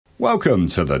Welcome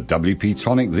to the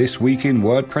WP-Tonic This Week in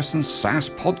WordPress and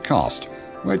SaaS podcast,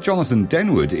 where Jonathan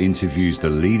Denwood interviews the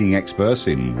leading experts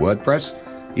in WordPress,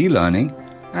 e-learning,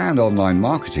 and online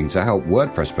marketing to help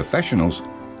WordPress professionals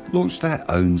launch their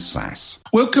own SaaS.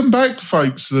 Welcome back,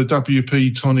 folks, to the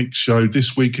WP-Tonic show.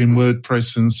 This week in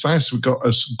WordPress and SaaS, we've got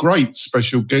a great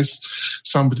special guest,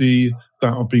 somebody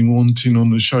that I've been wanting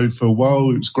on the show for a while.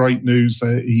 It was great news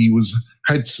that he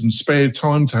had some spare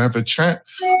time to have a chat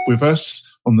with us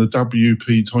on the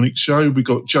WP-Tonic show. We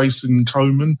got Jason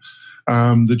Coleman,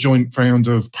 the joint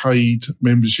founder of Paid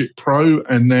Membership Pro,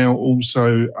 and now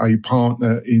also a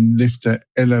partner in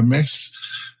LifterLMS.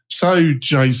 So,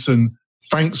 Jason,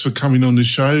 thanks for coming on the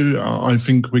show. I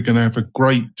think we're going to have a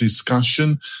great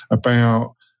discussion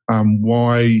about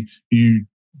why you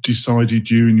decided,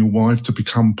 you and your wife, to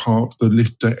become part of the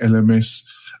LifterLMS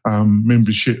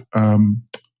membership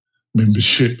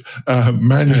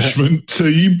management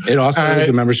team. It also is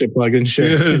the membership plugin show.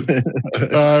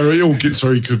 It all gets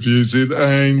very confusing.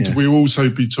 And we'll also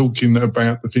be talking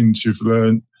about the things you've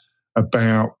learned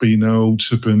about being an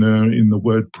entrepreneur in the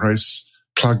WordPress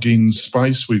plugin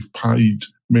space with Paid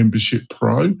Membership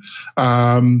Pro.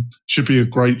 Should be a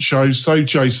great show. So,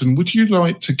 Jason, would you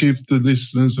like to give the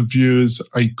listeners and viewers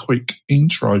a quick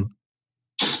intro?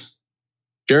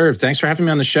 Sure. Thanks for having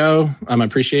me on the show. I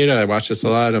appreciate it. I watch this a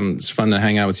lot. It's fun to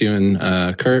hang out with you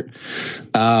and Kurt.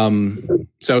 I'm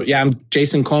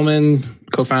Jason Coleman,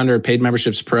 co-founder of Paid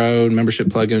Memberships Pro, membership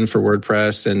plugin for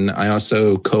WordPress. And I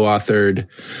also co-authored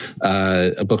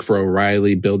a book for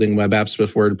O'Reilly, Building Web Apps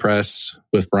with WordPress,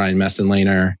 with Brian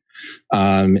Messenlaner.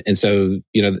 And so,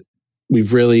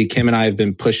 Kim and I have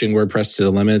been pushing WordPress to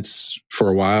the limits for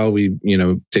a while. We,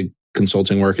 did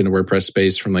consulting work in the WordPress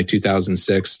space from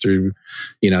 2006 through,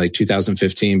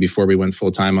 2015 before we went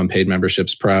full time on Paid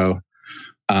Memberships Pro.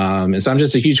 And so I'm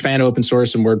just a huge fan of open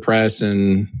source and WordPress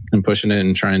and pushing it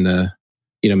and trying to,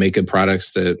 make good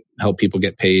products that help people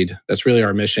get paid. That's really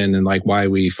our mission. And why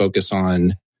we focus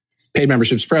on Paid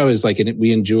Memberships Pro is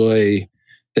we enjoy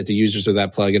that the users of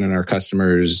that plugin and our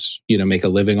customers, make a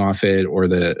living off it, or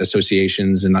the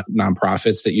associations and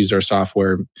nonprofits that use our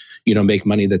software, make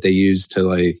money that they use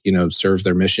to serve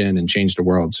their mission and change the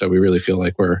world. So we really feel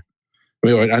like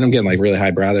I'm getting really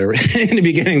highbrow there in the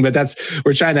beginning, but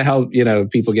we're trying to help,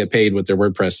 people get paid with their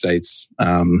WordPress sites.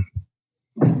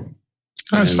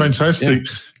 That's fantastic.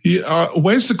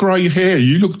 Where's the gray hair?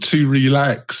 You look too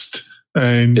relaxed.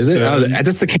 And is it?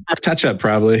 That's the camera touch-up,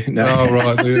 probably. No. Oh,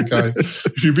 right. There you go.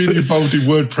 If you've been involved in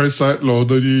WordPress that long,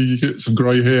 then you get some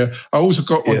grey hair. I also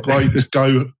got my great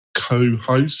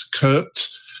co-host, Kurt.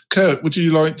 Kurt, would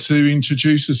you like to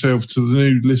introduce yourself to the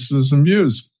new listeners and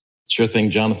viewers? Sure thing,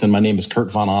 Jonathan. My name is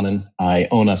Kurt Von Annen. I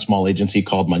own a small agency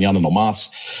called Mañana No Mas,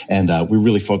 and we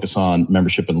really focus on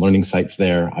membership and learning sites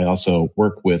there. I also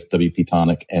work with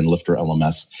WP-Tonic and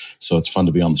LifterLMS, so it's fun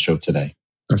to be on the show today.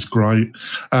 That's great.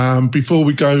 Before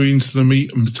we go into the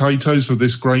meat and potatoes of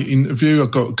this great interview,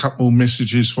 I've got a couple more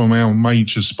messages from our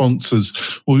major sponsors.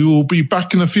 We will be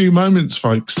back in a few moments,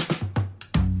 folks.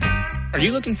 Are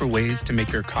you looking for ways to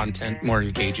make your content more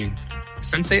engaging?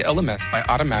 Sensei LMS by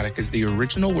Automatic is the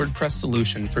original WordPress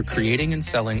solution for creating and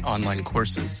selling online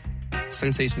courses.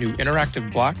 Sensei's new interactive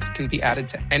blocks can be added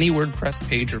to any WordPress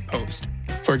page or post.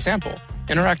 For example,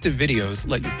 interactive videos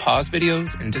let you pause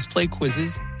videos and display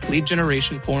quizzes, lead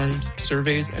generation forms,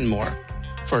 surveys, and more.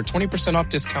 For a 20% off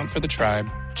discount for the tribe,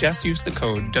 just use the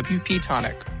code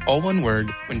WP-Tonic, all one word,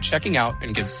 when checking out,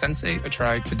 and give Sensei a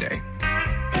try today.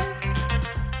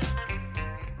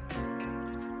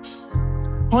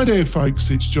 Hi there,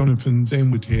 folks. It's Jonathan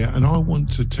Denwood here, and I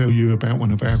want to tell you about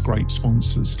one of our great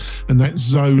sponsors, and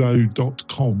that's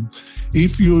Zolo.com.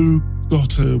 If you've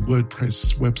got a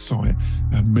WordPress website,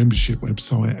 a membership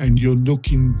website, and you're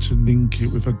looking to link it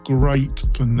with a great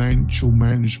financial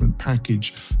management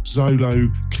package, Zolo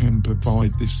can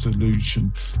provide this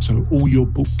solution. So all your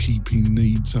bookkeeping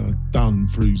needs are done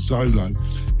through Zolo.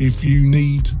 If you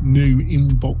need new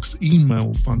inbox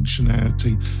email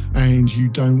functionality and you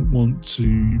don't want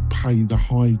to pay the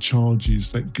high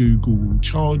charges that Google will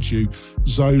charge you,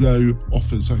 Zolo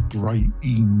offers a great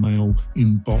email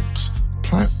inbox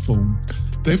platform.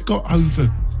 They've got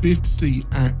over 50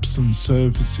 apps and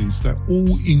services that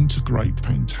all integrate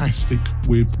fantastic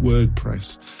with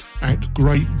WordPress at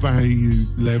great value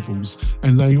levels,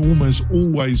 and they almost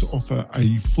always offer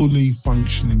a fully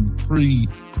functioning free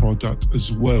product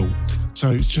as well.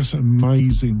 So it's just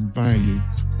amazing value.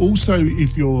 Also,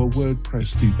 if you're a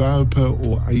WordPress developer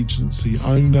or agency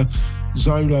owner,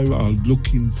 Zolo are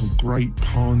looking for great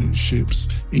partnerships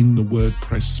in the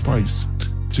WordPress space.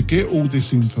 to get all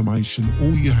this information,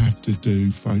 all you have to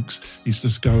do, folks, is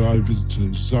just go over to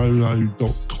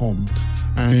Zolo.com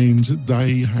and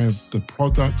they have the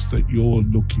products that you're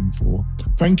looking for.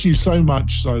 Thank you so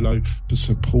much, Zolo, for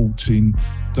supporting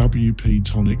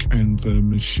WP-Tonic and the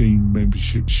Machine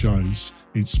membership shows.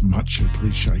 It's much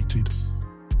appreciated.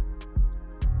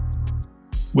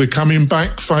 We're coming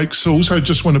back, folks. Also,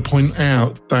 just want to point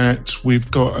out that we've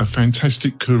got a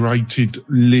fantastic curated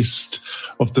list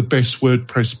of the best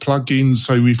WordPress plugins.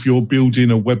 So if you're building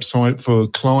a website for a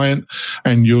client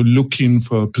and you're looking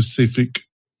for a specific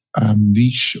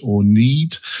niche or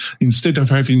need, instead of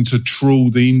having to trawl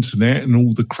the internet and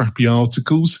all the crappy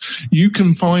articles, you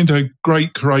can find a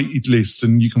great curated list,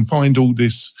 and you can find all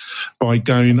this by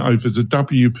going over to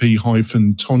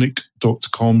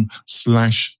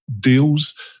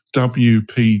wp-tonic.com/deals,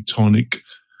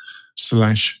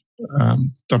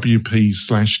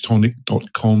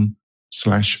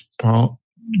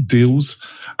 wp/tonic.com/deals.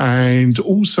 And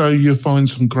also you'll find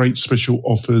some great special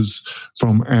offers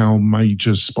from our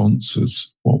major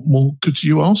sponsors. What more could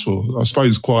you ask for? I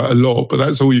suppose quite a lot, but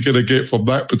that's all you're going to get from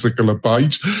that particular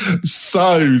page.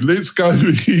 So let's go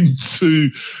into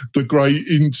the great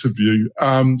interview.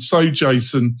 So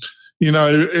Jason, you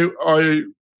know, it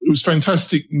was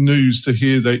fantastic news to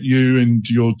hear that you and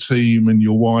your team and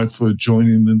your wife were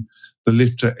joining the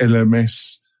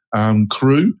LifterLMS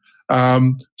crew.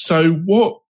 So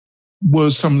what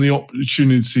were some of the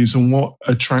opportunities and what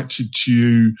attracted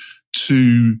you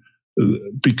to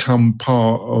become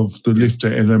part of the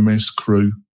LifterLMS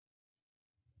crew?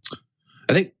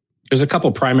 I think there's a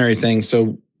couple primary things.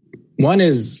 So one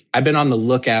is I've been on the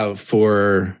lookout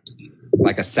for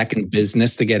like a second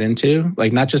business to get into,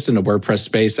 like not just in the WordPress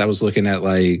space. I was looking at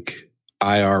like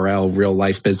IRL real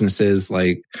life businesses,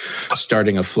 like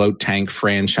starting a float tank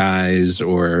franchise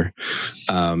or,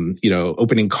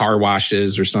 opening car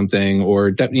washes or something,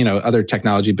 or, other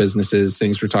technology businesses,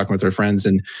 things we're talking with our friends.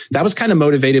 And that was kind of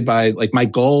motivated by like my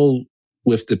goal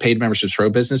with the paid memberships pro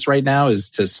business right now is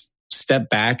to step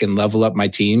back and level up my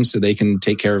team so they can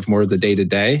take care of more of the day to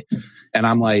day. And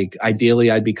I'm like,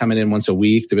 ideally, I'd be coming in once a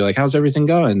week to be like, how's everything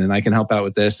going? And I can help out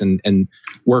with this and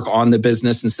work on the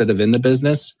business instead of in the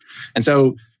business. And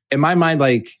so in my mind,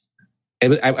 like,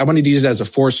 I wanted to use it as a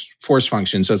force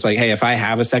function. So it's like, hey, if I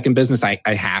have a second business, I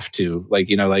have to,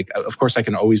 of course, I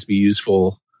can always be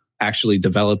useful actually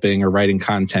developing or writing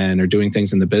content or doing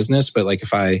things in the business. But like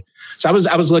I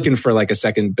was looking for like a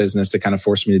second business to kind of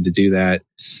force me to do that.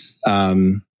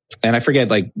 And I forget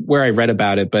like where I read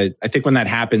about it, but I think when that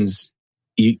happens,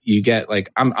 you get like,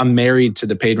 I'm married to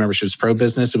the paid memberships pro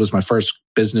business. It was my first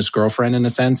business girlfriend in a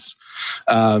sense.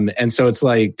 And so it's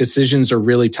like decisions are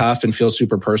really tough and feel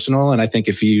super personal. And I think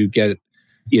if you get,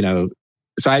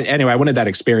 I wanted that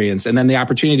experience. And then the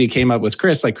opportunity came up with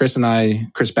Chris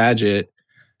Badgett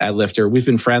at Lifter. We've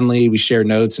been friendly. We share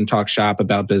notes and talk shop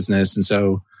about business. And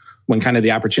so when kind of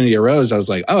the opportunity arose, I was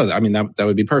like, oh, I mean, that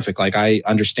would be perfect. Like I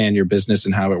understand your business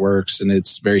and how it works, and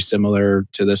it's very similar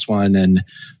to this one. And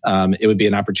it would be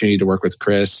an opportunity to work with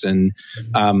Chris. And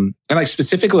like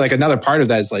specifically, like another part of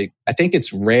that is like, I think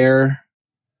it's rare.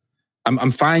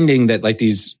 I'm finding that like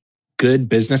these good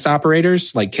business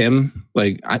operators like Kim,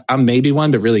 like I'm maybe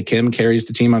one, but really Kim carries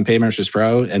the team on Paid Memberships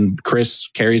Pro and Chris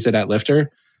carries it at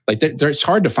Lifter. Like it's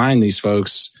hard to find these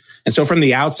folks. And so from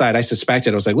the outside, I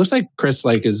suspected, I was like, looks like Chris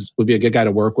would be a good guy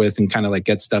to work with and kind of like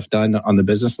get stuff done on the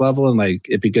business level. And like,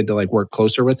 it'd be good to like work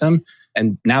closer with him.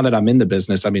 And now that I'm in the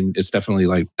business, I mean, it's definitely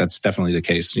like, that's definitely the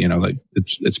case, like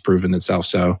it's proven itself.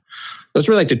 So those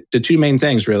were like the two main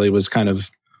things really was kind of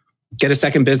get a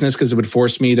second business because it would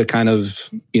force me to kind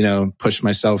of, push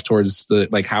myself towards the,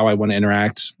 like how I want to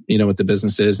interact, with the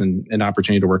businesses and an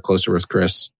opportunity to work closer with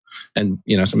Chris and,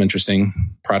 some interesting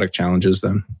product challenges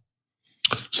then.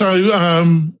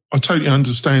 So I totally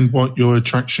understand what your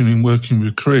attraction in working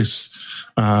with Chris.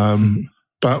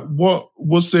 But what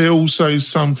was there also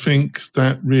something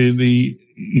that really,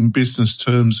 in business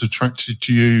terms, attracted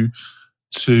you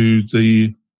to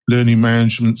the learning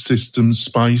management system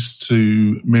space,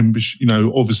 to membership?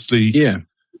 Obviously,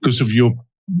 because of your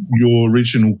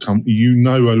original company,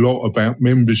 a lot about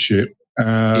membership.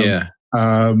 So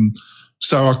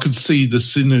I could see the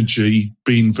synergy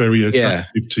being very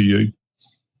attractive to you.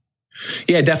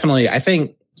 Yeah, definitely. I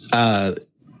think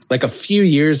like a few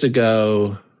years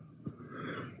ago,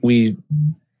 we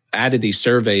added these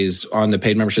surveys on the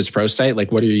Paid Memberships Pro site.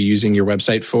 Like, what are you using your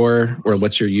website for? Or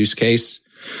what's your use case?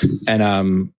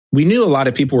 And we knew a lot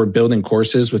of people were building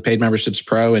courses with Paid Memberships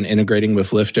Pro and integrating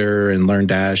with Lifter and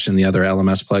LearnDash and the other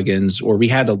LMS plugins. Or we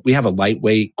have a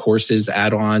lightweight courses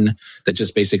add-on that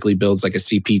just basically builds like a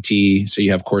CPT. So you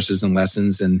have courses and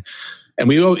lessons. And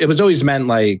And it was always meant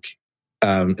like,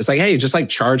 it's like, hey, just like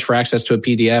charge for access to a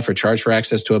PDF or charge for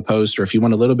access to a post, or if you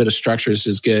want a little bit of structure, this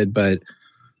is good. But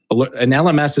an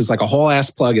LMS is like a whole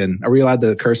ass plugin. Are we allowed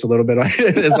to curse a little bit on it?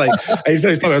 It's like, I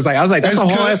was like, that's a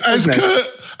whole ass business.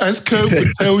 As Kurt would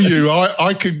tell you,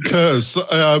 I can curse,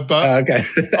 but okay.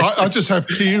 I just have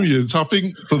periods. I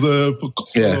think for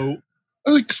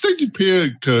an extended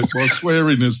period, Kurt, my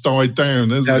swearing has died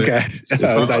down, hasn't it?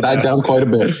 It's died down quite a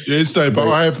bit. Yes, but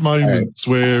I have moments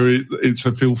where it's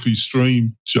a filthy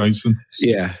stream, Jason.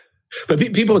 Yeah. But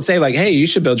people would say like, hey, you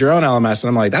should build your own LMS. And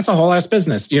I'm like, that's a whole ass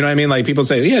business. You know what I mean? Like people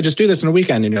say, yeah, just do this in a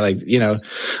weekend. And you're like,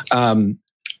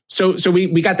 so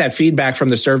we got that feedback from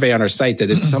the survey on our site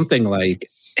that it's something like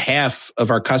half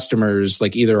of our customers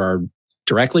like either are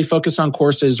directly focused on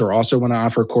courses or also want to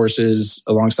offer courses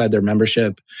alongside their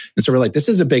membership. And so we're like, this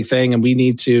is a big thing and we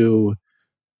need to,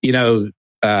 there's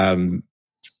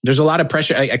a lot of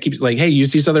pressure. I keep like, hey,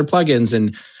 use these other plugins,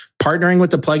 and partnering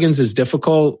with the plugins is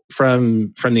difficult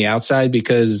from the outside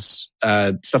because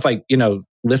stuff like,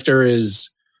 Lifter is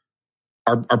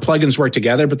our plugins work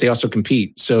together, but they also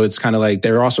compete. So it's kind of like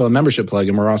they're also a membership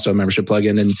plugin. We're also a membership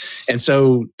plugin. And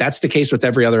so that's the case with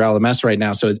every other LMS right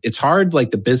now. So it's hard,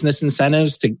 like the business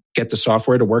incentives to get the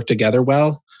software to work together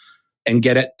well and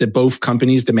get it to both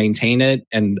companies to maintain it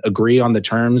and agree on the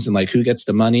terms and like who gets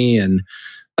the money. And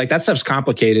like that stuff's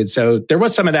complicated. So there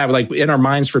was some of that like in our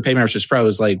minds for Paid Memberships Pro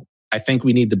is like, I think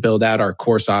we need to build out our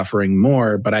course offering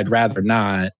more, but I'd rather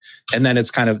not. And then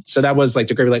it's kind of, so that was like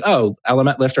the great, like, oh,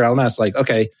 Lifter LMS, like,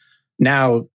 okay,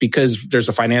 now because there's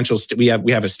a financial, we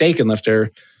have a stake in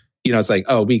Lifter, it's like,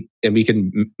 oh, we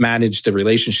can manage the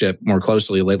relationship more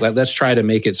closely. Like, let's try to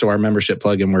make it so our membership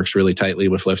plugin works really tightly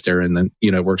with Lifter, and then,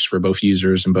 it works for both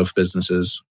users and both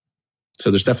businesses.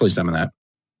 So there's definitely some of that.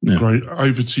 Yeah. Great.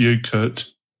 Over to you, Kurt.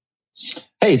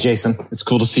 Hey, Jason. It's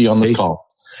cool to see you on this call.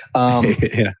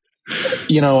 Yeah.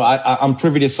 I'm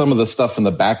privy to some of the stuff in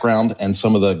the background and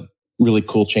some of the really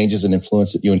cool changes and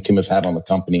influence that you and Kim have had on the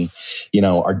company.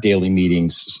 Our daily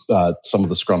meetings, some of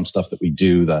the Scrum stuff that we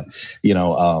do,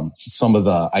 some of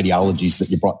the ideologies that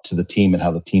you brought to the team and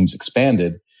how the team's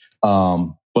expanded. But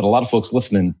a lot of folks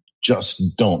listening just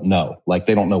don't know, like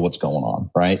they don't know what's going on.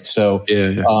 Right. So,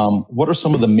 what are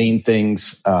some of the main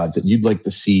things that you'd like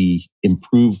to see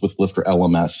improve with Lifter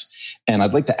LMS? And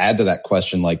I'd like to add to that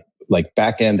question, like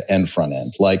back end and front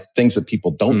end, like things that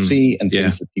people don't see and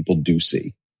things that people do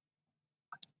see.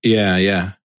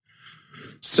 Yeah.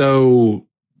 So,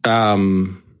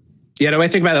 the way I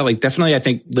think about it, like definitely I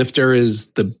think Lifter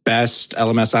is the best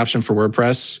LMS option for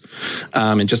WordPress.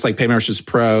 And just like Paid Memberships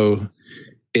Pro,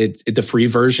 the free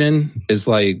version is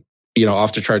like,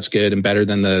 off the charts good and better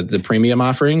than the premium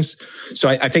offerings. So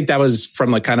I think that was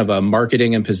from like kind of a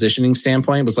marketing and positioning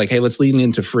standpoint, was like, hey, let's lean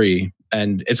into free.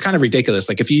 And it's kind of ridiculous.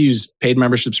 Like if you use Paid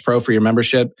Memberships Pro for your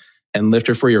membership and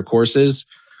Lifter for your courses,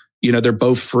 they're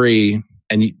both free.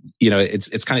 And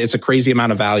it's a crazy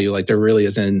amount of value. Like there really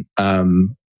isn't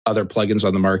other plugins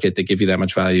on the market that give you that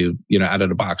much value, out of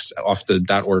the box off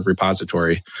the .org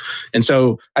repository. And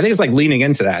so I think it's like leaning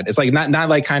into that. It's like not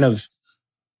like kind of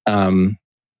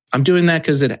I'm doing that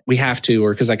because we have to,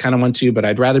 or because I kind of want to, but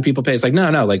I'd rather people pay. It's like,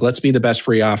 no, like let's be the best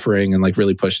free offering and like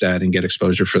really push that and get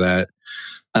exposure for that.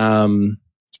 So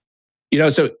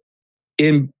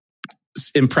in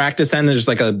practice, then there's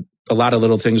like a lot of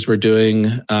little things we're doing.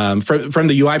 From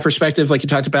the UI perspective, like you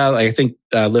talked about, I think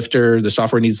Lifter, the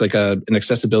software needs like an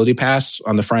accessibility pass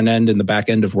on the front end and the back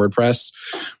end of WordPress.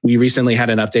 We recently had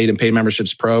an update in Paid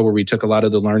Memberships Pro where we took a lot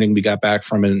of the learning we got back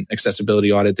from an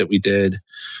accessibility audit that we did.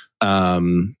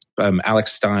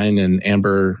 Alex Stein and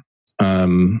Amber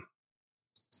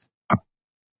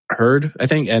Heard, I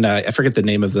think, and I forget the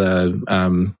name of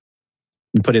the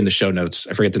we put in the show notes.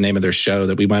 I forget the name of their show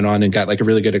that we went on and got like a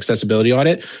really good accessibility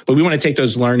audit. But we want to take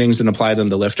those learnings and apply them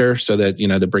to Lifter so that,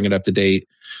 to bring it up to date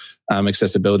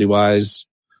accessibility wise.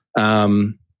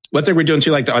 One thing we're doing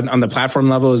too, like on the platform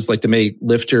level, is like to make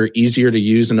Lifter easier to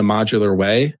use in a modular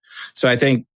way. So I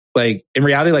think like in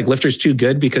reality, like Lifter's too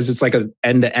good because it's like an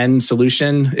end-to-end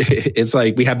solution. It's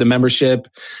like we have the membership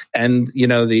and,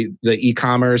 the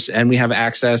e-commerce, and we have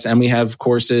access, and we have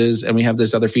courses, and we have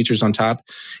this other features on top.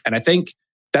 And I think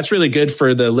that's really good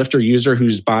for the Lifter user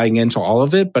who's buying into all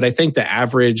of it. But I think the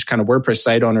average kind of WordPress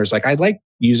site owner is like, I like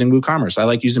using WooCommerce. I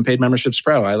like using Paid Memberships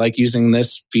Pro. I like using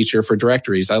this feature for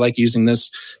directories. I like using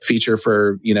this feature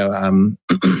for,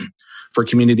 for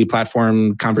community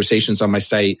platform conversations on my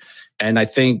site. And I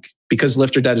think because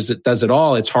Lifter does it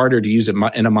all, it's harder to use it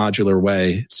in a modular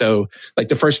way. So like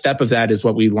the first step of that is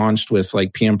what we launched with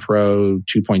like PM Pro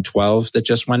 2.12 that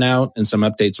just went out, and some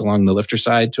updates along the Lifter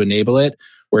side to enable it,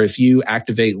 where if you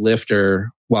activate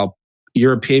Lifter while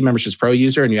you're a paid memberships pro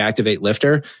user and you activate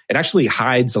Lifter, it actually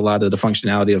hides a lot of the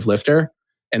functionality of Lifter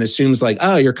and assumes like,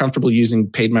 oh, you're comfortable using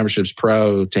paid memberships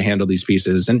pro to handle these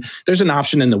pieces. And there's an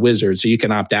option in the wizard, so you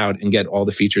can opt out and get all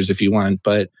the features if you want.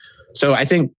 But so I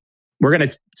think we're going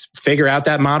to figure out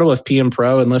that model of PM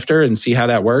Pro and Lifter and see how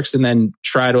that works, and then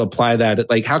try to apply that.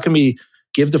 Like, how can we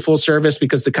give the full service,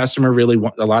 because the customer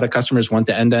a lot of customers want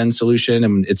the end-to-end solution,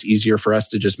 and it's easier for us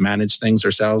to just manage things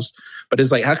ourselves. But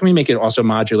it's like, how can we make it also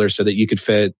modular so that you could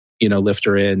fit,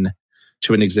 Lifter in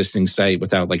to an existing site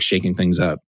without like shaking things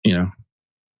up,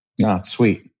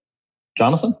 Sweet.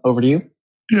 Jonathan, over to you.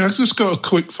 Yeah, I've just got a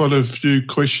quick follow-through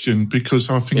question, because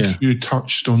I think you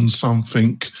touched on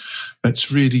something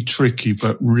that's really tricky,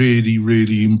 but really,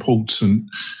 really important,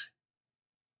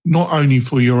 not only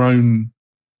for your own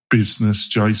business,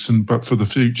 Jason, but for the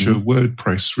future of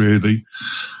WordPress, really.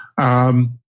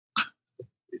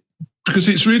 Because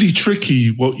it's really tricky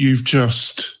what you've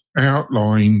just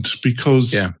outlined,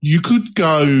 because you could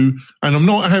go, and I'm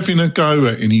not having a go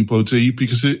at anybody,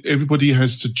 because everybody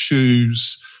has to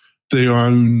choose their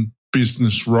own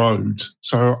business road.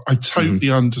 So I totally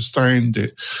understand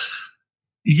it.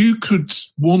 You could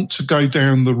want to go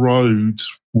down the road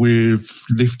with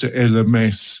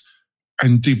LifterLMS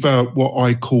and develop what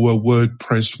I call a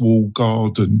WordPress wall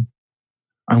garden.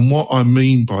 And what I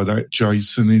mean by that,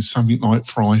 Jason, is something like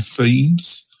Thrive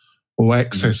Themes or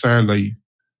Access Alley,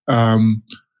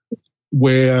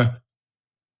 where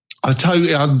I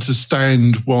totally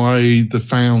understand why the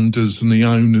founders and the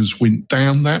owners went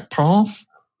down that path.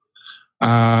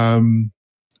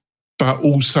 But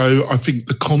also, I think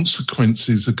the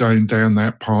consequences of going down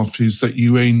that path is that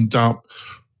you end up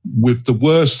with the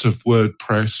worst of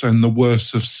WordPress and the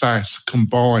worst of SaaS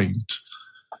combined.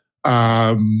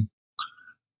 But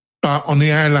on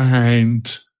the other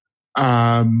hand,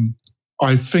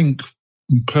 I think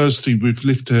personally with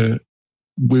Lifter,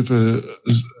 with a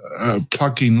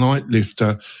plugin like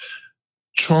Lifter,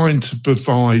 trying to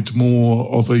provide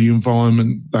more of an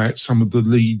environment that some of the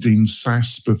leading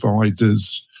SaaS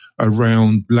providers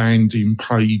around landing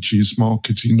pages,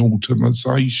 marketing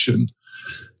automation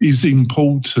is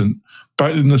important,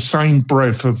 but in the same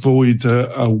breath, avoid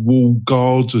a wall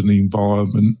garden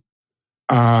environment.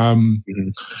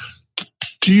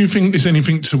 Do you think there's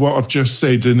anything to what I've just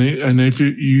said? And have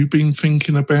you been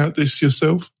thinking about this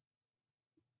yourself?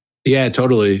 Yeah,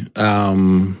 totally.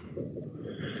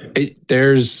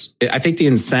 I think the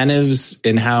incentives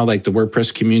in how like the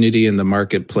WordPress community and the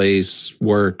marketplace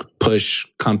work push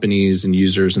companies and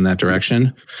users in that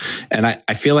direction. And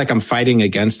I feel like I'm fighting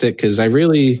against it, because I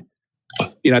really,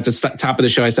 at the top of the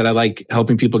show, I said I like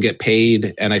helping people get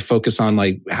paid, and I focus on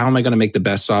like, how am I going to make the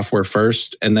best software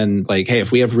first? And then like, hey,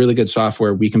 if we have really good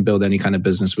software, we can build any kind of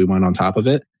business we want on top of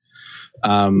it.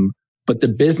 But the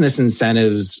business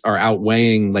incentives are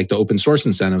outweighing like the open source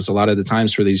incentives a lot of the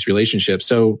times for these relationships.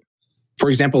 So for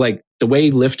example, like the way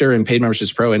Lifter and Paid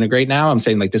Memberships Pro integrate now, I'm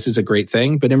saying like, this is a great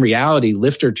thing. But in reality,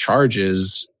 Lifter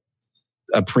charges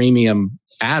a premium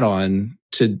add-on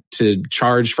to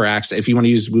charge for access. If you want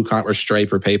to use WooCommerce or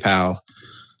Stripe or PayPal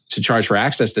to charge for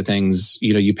access to things,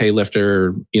 you pay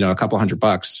Lifter, a couple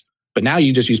 $100, but now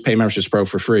you just use Paid Memberships Pro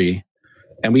for free.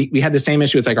 And we had the same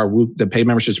issue with like the Paid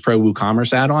Memberships Pro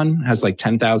WooCommerce add-on has like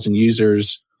 10,000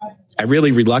 users. I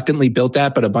really reluctantly built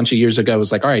that, but a bunch of years ago I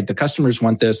was like, all right, the customers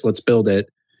want this, let's build it.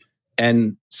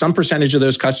 And some percentage of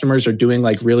those customers are doing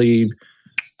like really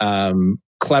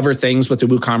clever things with the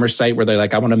WooCommerce site, where they're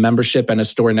like, I want a membership and a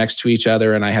store next to each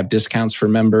other, and I have discounts for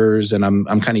members, and I'm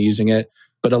kind of using it.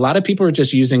 But a lot of people are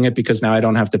just using it because now I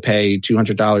don't have to pay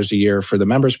 $200 a year for the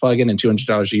members plugin and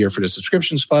 $200 a year for the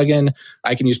subscriptions plugin.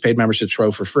 I can use Paid Memberships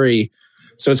Pro for free.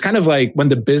 So it's kind of like when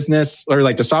the business or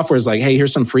like the software is like, hey,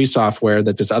 here's some free software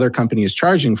that this other company is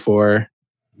charging for,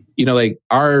 like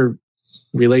our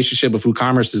relationship with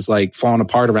WooCommerce is like falling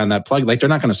apart around that plug. Like they're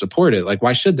not going to support it. Like,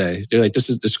 why should they? They're like,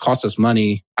 this costs us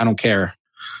money. I don't care.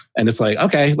 And it's like,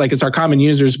 okay, like it's our common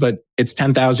users, but it's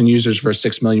 10,000 users versus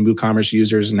 6 million WooCommerce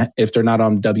users. And if they're not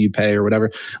on WP or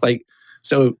whatever, like,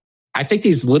 so I think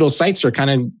these little sites are kind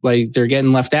of like, they're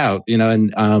getting left out,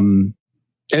 and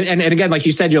again, like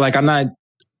you said, you're like, I'm not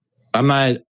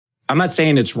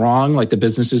saying it's wrong, like the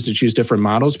businesses to choose different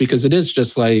models, because it is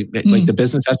just like the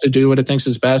business has to do what it thinks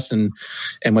is best. And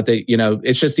what they,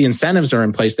 it's just the incentives are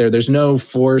in place there. There's no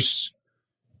force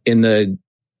in the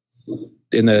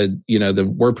the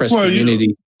WordPress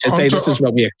community to say this is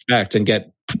what we expect and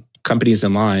get companies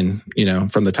in line,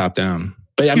 from the top down.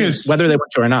 But I mean, whether they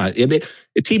want to or not,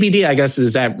 TBD, I guess,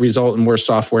 is that result in worse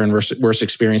software and worse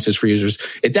experiences for users.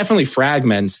 It definitely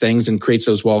fragments things and creates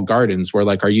those walled gardens where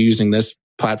like, are you using this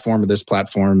platform or this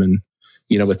platform, and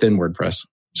within WordPress.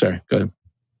 Sorry, go ahead.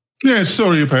 Yeah,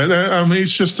 sorry about that.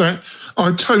 It's just that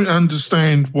I totally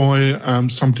understand why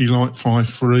somebody like Five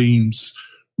Frames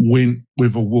went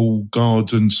with a wall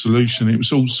garden solution. It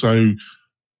was also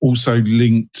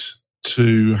linked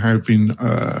to having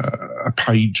a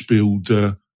page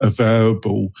builder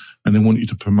available, and they want you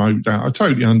to promote that. I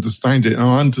totally understand it. And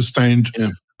I understand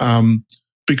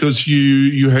because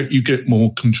you get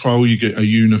more control, you get a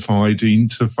unified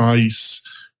interface,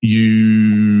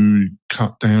 you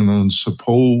cut down on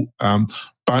support,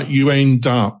 but you end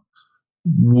up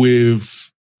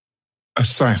with a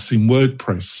SaaS in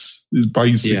WordPress,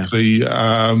 basically,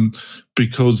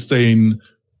 because then,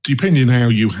 depending how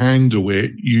you handle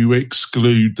it, you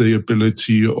exclude the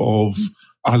ability of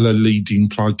other leading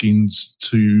plugins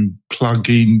to plug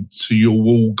into your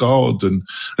wall garden.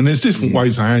 And there's different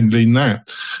ways of handling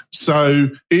that. So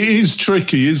it is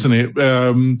tricky, isn't it?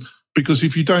 Because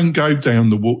if you don't go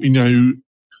down the wall,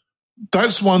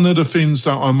 that's one of the things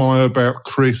that I admire about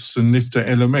Chris and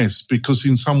LifterLMS, because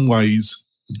in some ways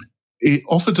it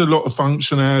offered a lot of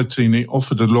functionality and it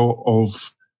offered a lot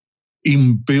of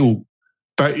inbuilt,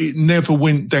 but it never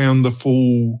went down the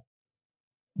full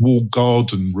wall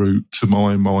garden route, to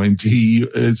my mind. He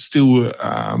still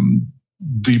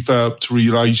developed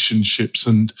relationships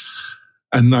and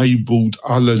enabled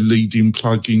other leading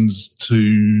plugins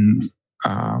to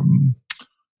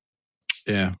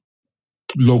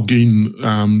log in,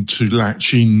 to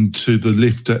latch into the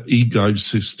Lifter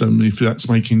ecosystem, if that's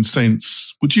making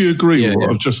sense. Would you agree with what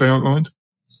I've just outlined?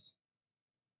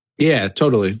 Yeah,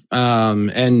 totally.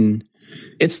 And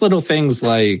it's little things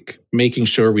like making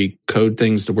sure we code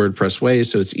things the WordPress way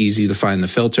so it's easy to find the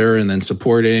filter, and then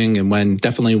supporting. And when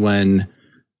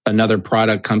another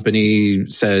product company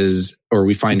says, or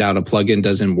we find out a plugin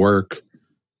doesn't work,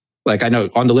 like I know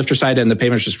on the Lifter side and the Pay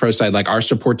Masters Pro side, like our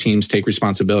support teams take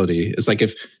responsibility. It's like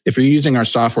if you're using our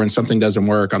software and something doesn't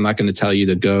work, I'm not going to tell you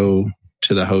to go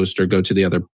to the host or go to the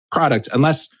other product,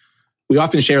 unless we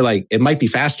often share like it might be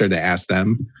faster to ask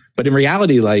them. But in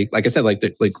reality, like I said,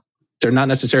 they're not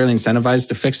necessarily incentivized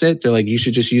to fix it. They're like, you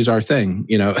should just use our thing,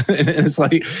 and it's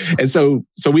like, and so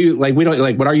we don't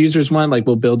like what our users want. Like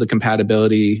we'll build the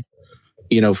compatibility,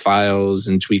 files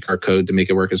and tweak our code to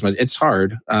make it work as much. It's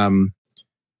hard.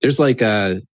 There's like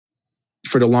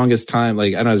for the longest time,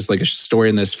 like I don't know, there's like a story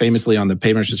in this. Famously on the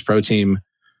Pay Masters Pro team,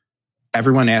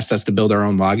 everyone asked us to build our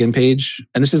own login page,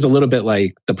 and this is a little bit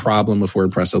like the problem with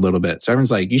WordPress a little bit. So everyone's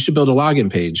like, you should build a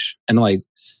login page, and like,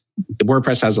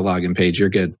 WordPress has a login page. You're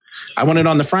good. I want it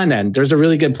on the front end. There's a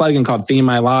really good plugin called Theme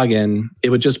My Login. It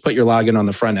would just put your login on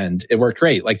the front end. It worked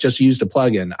great. Like just use the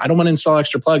plugin. I don't want to install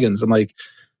extra plugins. I'm like,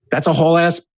 that's a whole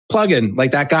ass plugin.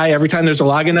 Like that guy, every time there's a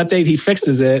login update, he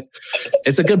fixes it.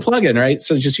 It's a good plugin, right?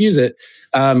 So just use it.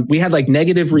 We had like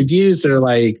negative reviews that are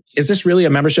like, is this really a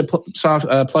membership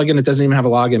plugin? It doesn't even have a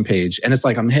login page. And it's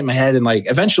like, I'm hitting my head, and like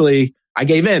eventually I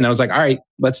gave in. I was like, all right,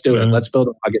 let's do it. Let's build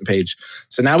a login page.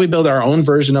 So now we build our own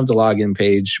version of the login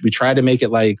page. We try to make it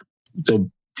like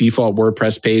the default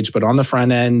WordPress page, but on the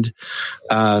front end,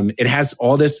 it has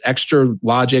all this extra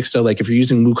logic. So like if you're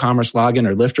using WooCommerce login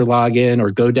or Lifter login, or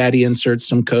GoDaddy inserts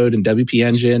some code, and WP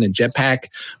Engine and Jetpack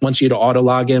wants you to auto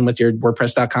log in with your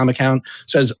WordPress.com account.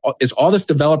 So it's all this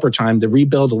developer time to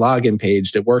rebuild a login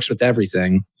page that works with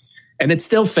everything. And it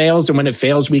still fails. And when it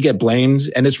fails, we get blamed.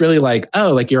 And it's really like,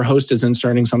 oh, like your host is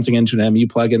inserting something into an MU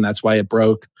plugin. That's why it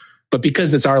broke. But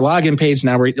because it's our login page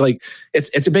now, we're like,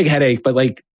 it's a big headache. But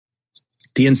like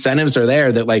the incentives are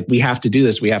there that like we have to do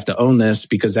this. We have to own this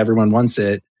because everyone wants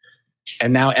it.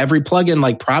 And now every plugin,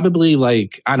 like probably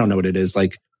like, I don't know what it is,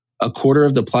 like a quarter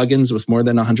of the plugins with more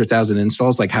than 100,000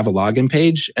 installs, like have a login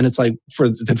page. And it's like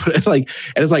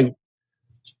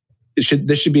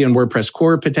this should be in WordPress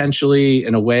core potentially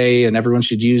in a way, and everyone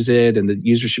should use it and the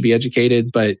user should be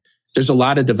educated. But there's a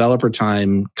lot of developer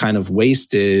time kind of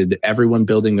wasted, everyone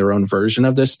building their own version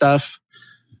of this stuff,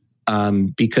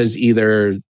 because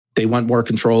either they want more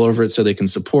control over it so they can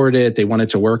support it, they want it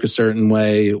to work a certain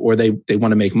way, or they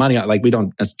want to make money. Like we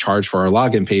don't charge for our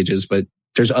login pages, but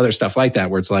there's other stuff like that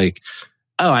where it's like,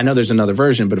 oh, I know there's another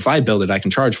version, but if I build it, I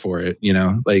can charge for it,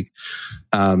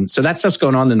 so that stuff's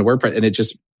going on in the WordPress, and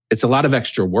it's a lot of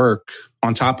extra work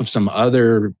on top of some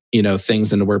other,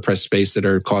 things in the WordPress space that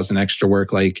are causing extra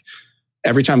work. Like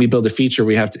every time we build a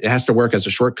feature, it has to work as a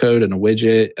shortcode and a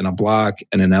widget and a block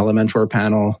and an Elementor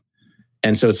panel.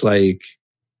 And so it's like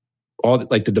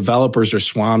the developers are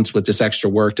swamped with this extra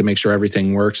work to make sure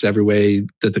everything works every way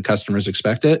that the customers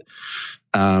expect it.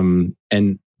 And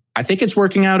I think it's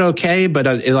working out okay, but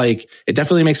it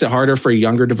definitely makes it harder for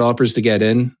younger developers to get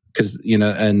in, because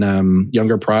and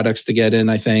younger products to get in,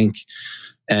 I think.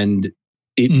 And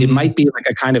it might be like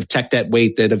a kind of tech debt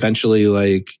weight that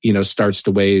eventually starts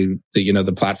to weigh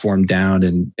the platform down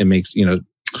and it makes, Yeah,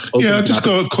 I just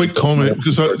got a quick comment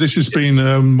because this has been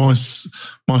my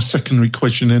secondary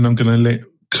question, and I'm going to let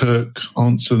Kirk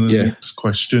answer the next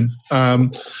question.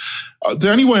 The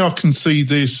only way I can see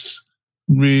this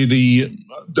really,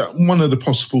 one of the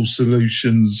possible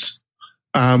solutions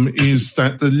is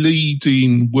that the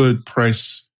leading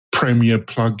WordPress Premier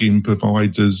plugin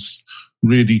providers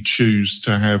really choose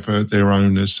to have their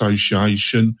own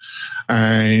association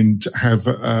and have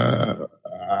a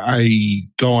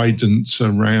guidance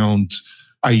around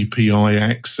API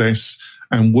access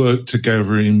and work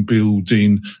together in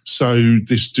building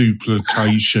this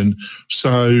duplication.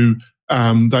 So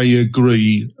they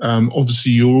agree.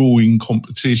 Obviously, you're all in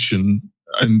competition,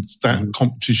 and that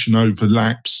competition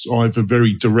overlaps either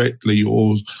very directly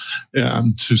or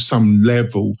to some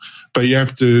level. But you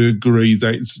have to agree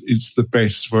that it's the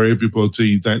best for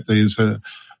everybody, that there's a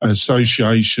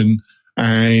association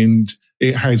and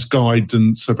it has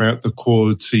guidance about the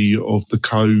quality of the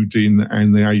coding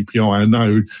and the API. I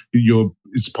know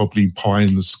it's probably pie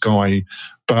in the sky,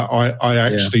 but I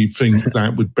actually think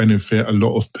that would benefit a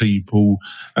lot of people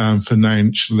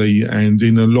financially, and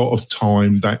in a lot of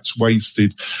time that's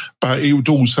wasted. But it would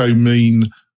also mean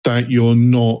that you're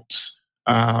not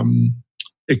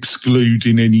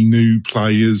excluding any new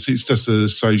players. It's just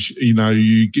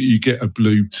you get a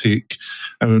blue tick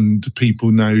and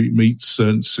people know it meets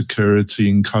certain security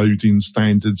and coding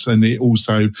standards, and it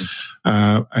also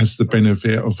has the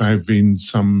benefit of having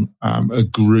some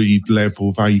agreed level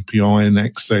of API and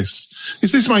access.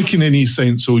 Is this making any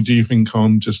sense, or do you think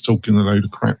I'm just talking a load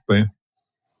of crap there?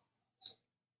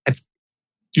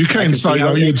 You can say,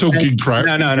 you're talking crap.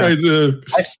 No.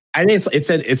 I think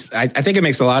I think it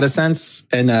makes a lot of sense,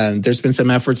 and there's been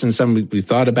some efforts and some we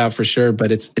thought about for sure.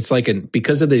 But it's like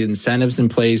because of the incentives in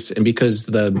place, and because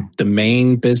the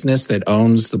main business that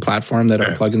owns the platform that our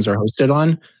plugins are hosted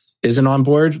on isn't on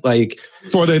board. They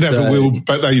never will be.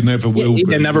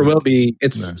 It never will be.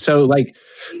 So one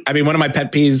of my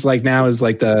pet peeves now is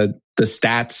the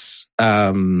stats.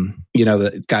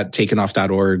 That got taken off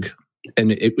 .org. And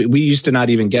we used to not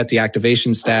even get the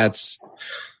activation stats.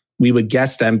 We would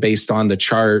guess them based on the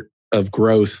chart of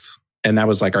growth. And that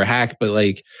was our hack.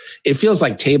 But it feels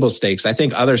like table stakes. I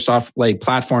think other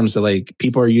platforms that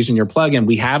people are using your plugin,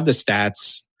 we have the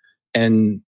stats,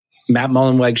 and Matt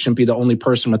Mullenweg shouldn't be the only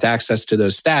person with access to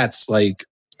those stats.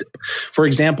 For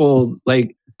example,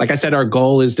 like I said, our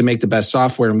goal is to make the best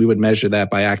software, and we would measure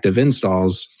that by active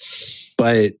installs.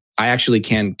 But I actually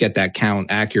can't get that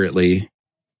count accurately.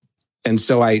 And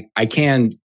so I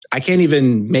can't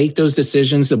even make those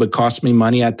decisions that would cost me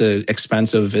money at the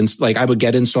expense of, I would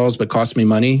get installs, but cost me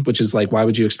money, which is why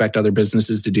would you expect other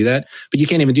businesses to do that? But you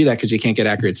can't even do that because you can't get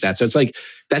accurate stats. So it's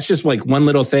that's just one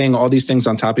little thing, all these things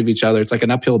on top of each other. It's an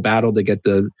uphill battle to get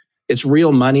it's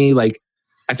real money. I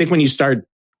think when you start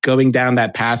going down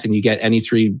that path and you get any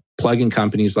three plugin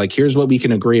companies, here's what we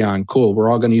can agree on. Cool.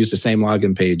 We're all going to use the same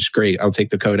login page. Great. I'll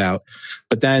take the code out.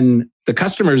 But then the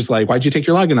customer's why'd you take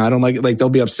your login out? I don't like it. They'll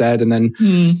be upset. And then,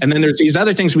 and then there's these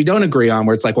other things we don't agree on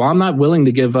where it's well, I'm not willing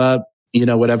to give up,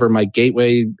 whatever my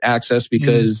gateway access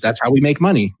because that's how we make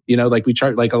money. We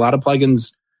charge, a lot of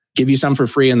plugins give you some for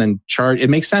free and then charge.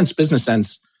 It makes sense, business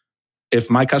sense. If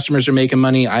my customers are making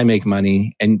money, I make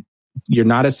money. And you're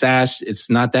not a SaaS. It's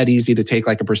not that easy to take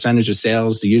a percentage of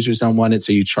sales. The users don't want it.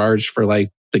 So you charge for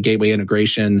the gateway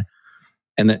integration.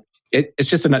 And it's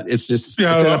just I think the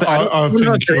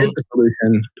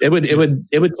solution.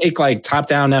 It would take top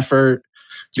down effort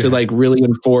to really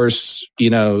enforce,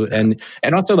 and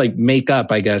also make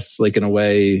up, I guess, in a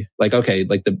way, okay,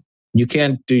 you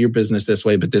can't do your business this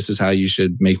way, but this is how you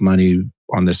should make money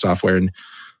on this software. And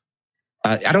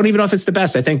I don't even know if it's the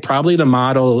best. I think probably the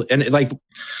model, and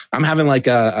I'm having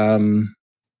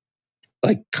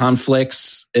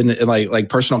conflicts and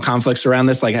personal conflicts around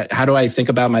this. How do I think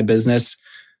about my business?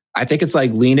 I think it's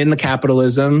lean into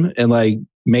capitalism and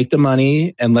make the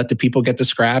money and let the people get the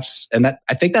scraps. And that,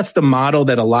 I think that's the model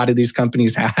that a lot of these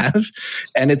companies have.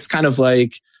 And it's kind of you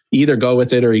either go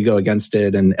with it or you go against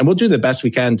it. And we'll do the best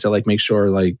we can to make sure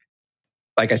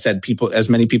like I said, as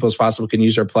many people as possible can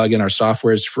use our plugin. Our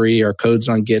software is free. Our code's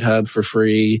on GitHub for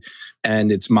free,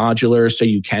 and it's modular, so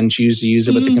you can choose to use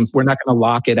it. But we're not going to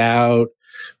lock it out.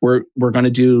 We're going to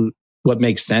do what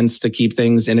makes sense to keep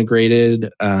things integrated.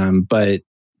 But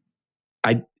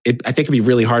I think it'd be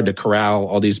really hard to corral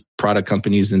all these product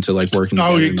companies into working.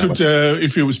 No, it could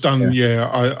if it was done.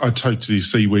 Yeah, I totally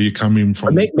see where you're coming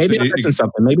from. Maybe I'm missing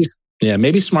something.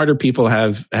 Maybe smarter people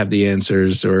have the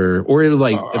answers, or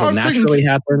it'll naturally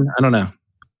happen. I don't know.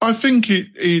 I think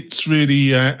it's really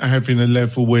having a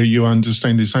level where you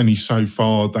understand there's only so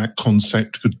far that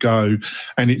concept could go,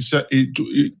 and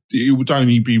it would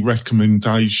only be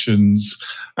recommendations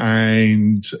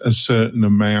and a certain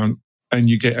amount, and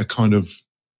you get a kind of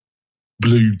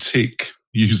blue tick.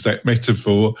 Use that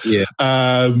metaphor. Yeah.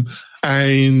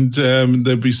 And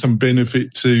there'll be some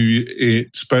benefit to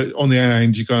it, but on the other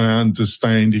hand, you're going to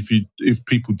understand if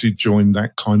people did join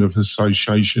that kind of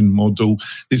association model,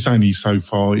 there's only so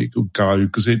far it could go,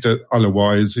 because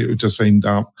otherwise it would just end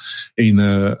up in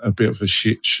a bit of a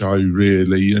shit show,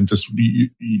 really, and just you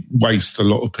waste a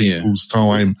lot of people's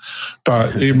time.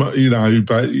 But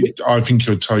but I think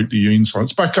you're totally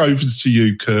insights. Back over to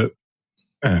you, Kurt.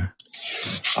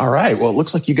 All right. Well, it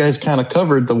looks like you guys kind of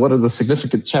covered what are the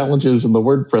significant challenges in the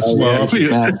WordPress world.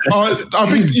 I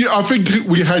think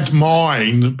we had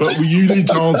mine, but you need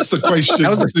to ask the question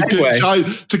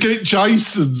to get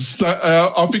Jason's.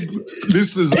 I think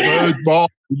listeners have heard mine,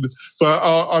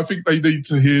 but I think they need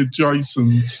to hear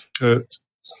Jason's, Kurt.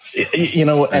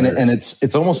 And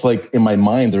it's almost like in my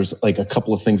mind, there's like a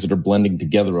couple of things that are blending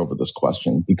together over this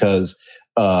question, because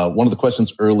one of the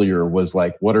questions earlier was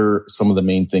like, what are some of the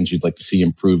main things you'd like to see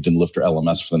improved in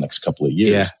LifterLMS for the next couple of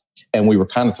years? Yeah. And we were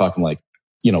kind of talking like,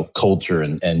 culture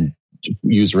and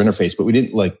user interface, but we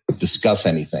didn't like discuss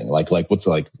anything like what's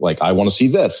like I want to see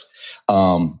this.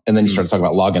 And then you started talking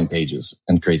about login pages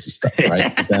and crazy stuff,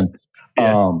 right?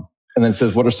 And then it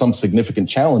says, what are some significant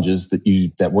challenges that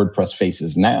WordPress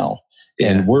faces now?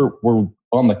 Yeah. And we're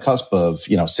on the cusp of,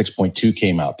 6.2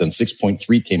 came out, then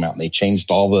 6.3 came out, and they changed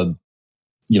all the,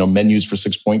 menus for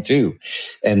 6.2.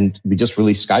 And we just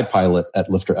released SkyPilot at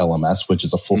LifterLMS, which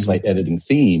is a full site editing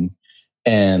theme.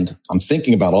 And I'm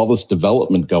thinking about all this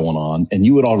development going on, and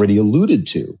you had already alluded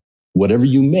to whatever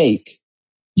you make,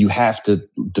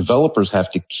 developers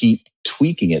have to keep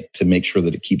tweaking it to make sure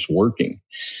that it keeps working.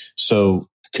 So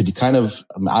could you kind of,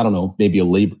 maybe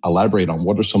elaborate on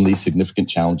what are some of these significant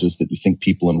challenges that you think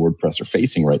people in WordPress are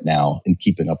facing right now in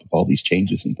keeping up with all these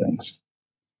changes and things?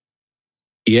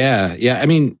 Yeah. I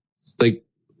mean, like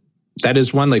that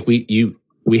is one, like we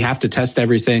have to test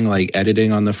everything, like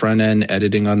editing on the front end,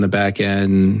 editing on the back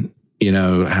end,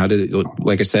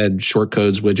 like I said, short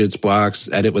codes, widgets, blocks,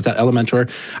 edit with Elementor.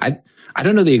 I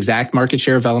don't know the exact market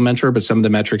share of Elementor, but some of the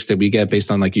metrics that we get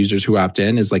based on like users who opt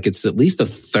in is like it's at least a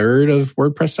third of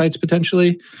WordPress sites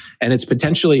potentially. And it's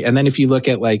potentially, and then if you look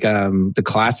at like the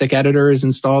classic editor is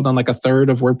installed on like a third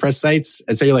of WordPress sites.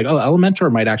 And so you're like, oh, Elementor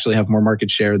might actually have more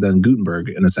market share than Gutenberg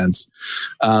in a sense.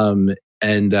 And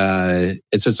so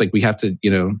it's like we have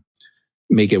to,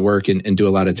 make it work and do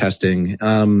a lot of testing.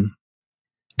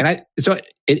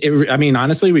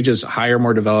 Honestly, we just hire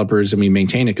more developers and we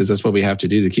maintain it because that's what we have to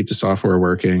do to keep the software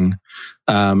working.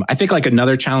 I think like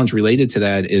another challenge related to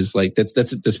that is like that's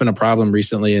been a problem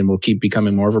recently and will keep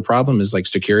becoming more of a problem is like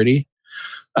security.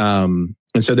 And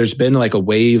so there's been like a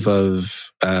wave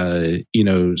of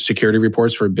security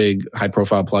reports for big high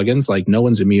profile plugins. Like no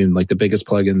one's immune. Like the biggest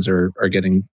plugins are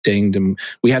getting dinged. And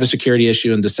we had a security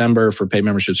issue in December for Paid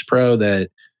Memberships Pro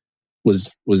that was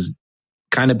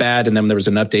kind of bad. And then there was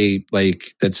an update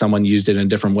like that someone used it in a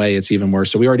different way. It's even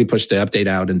worse. So we already pushed the update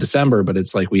out in December, but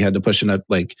it's like we had to push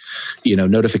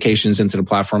notifications into the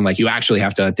platform. Like you actually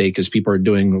have to update because people are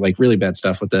doing like really bad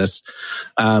stuff with this.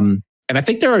 And I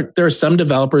think there are some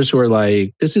developers who are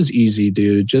like, this is easy,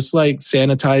 dude. Just like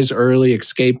sanitize early,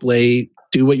 escape late,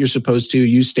 do what you're supposed to,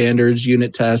 use standards,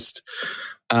 unit test.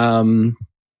 And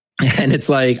it's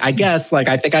like, I guess, like,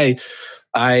 I think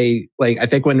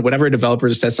whenever a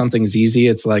developer says something's easy,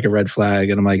 it's like a red flag.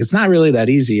 And I'm like, it's not really that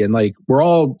easy. And like, we're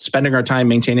all spending our time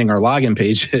maintaining our login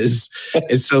pages.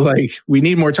 And so like, we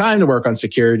need more time to work on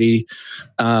security.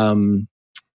 And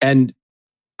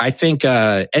I think,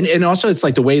 and also it's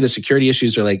like the way the security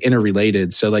issues are like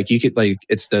interrelated. So like you could like,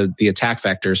 it's the attack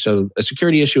vector. So a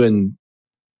security issue in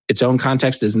its own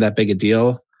context isn't that big a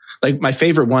deal. Like my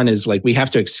favorite one is like, we have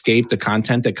to escape the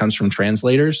content that comes from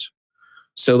translators.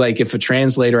 So like if a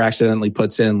translator accidentally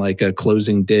puts in like a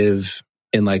closing div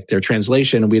in like their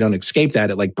translation and we don't escape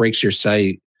that, it like breaks your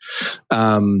site.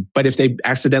 But if they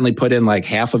accidentally put in like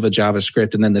half of a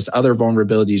JavaScript and then this other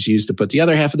vulnerability is used to put the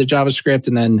other half of the JavaScript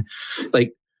and then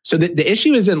like, so the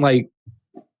issue isn't like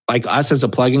us as a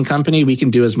plugin company, we can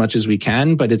do as much as we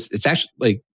can, but it's actually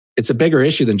like, it's a bigger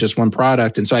issue than just one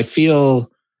product. And so I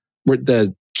feel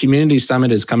the Community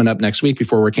Summit is coming up next week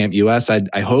before WordCamp US.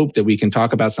 I hope that we can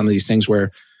talk about some of these things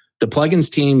where the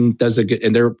plugins team does a good,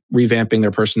 and they're revamping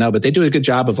their personnel, but they do a good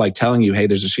job of like telling you, hey,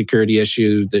 there's a security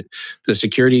issue. That the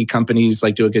security companies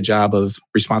like do a good job of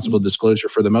responsible disclosure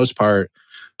for the most part.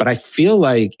 But I feel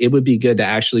like it would be good to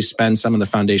actually spend some of the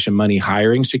foundation money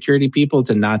hiring security people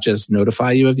to not just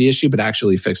notify you of the issue, but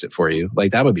actually fix it for you.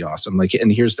 Like that would be awesome. Like,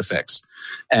 and here's the fix.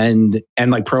 And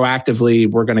like proactively,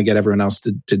 we're going to get everyone else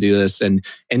to do this and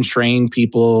train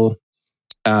people,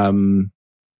 how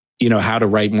to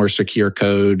write more secure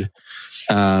code,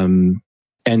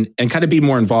 and kind of be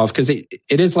more involved, because it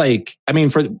is like,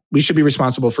 we should be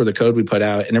responsible for the code we put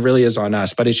out, and it really is on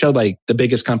us. But it showed like the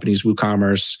biggest companies,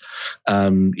 WooCommerce,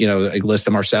 like list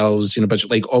them ourselves, but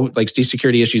like these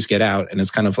security issues get out, and it's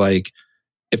kind of like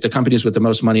if the companies with the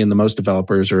most money and the most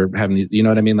developers are having, you know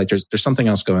what I mean? Like there's something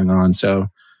else going on. So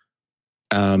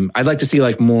I'd like to see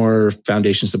like more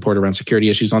foundation support around security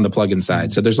issues on the plugin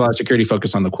side. So there's a lot of security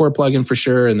focus on the core plugin for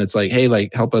sure. And it's like, hey,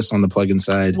 like help us on the plugin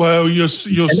side. Well, you're so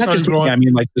right.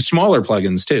 Like the smaller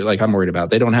plugins too, like I'm worried about.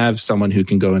 They don't have someone who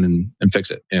can go in and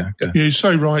fix it. Yeah. Go. Yeah, you're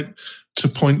so right to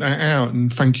point that out.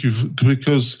 And thank you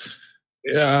because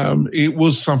it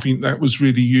was something that was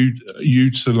really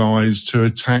utilized to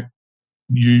attack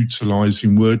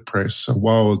utilizing WordPress a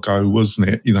while ago, wasn't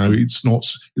it?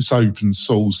 It's open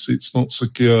source, it's not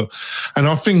secure. And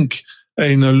I think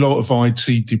in a lot of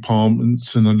IT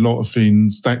departments and a lot of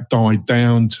things that died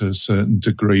down to a certain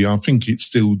degree. I think it's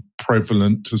still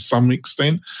prevalent to some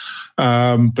extent,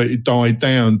 but it died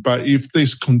down. But if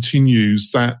this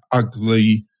continues, that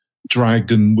ugly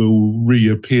dragon will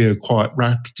reappear quite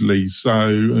rapidly.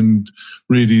 And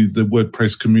really the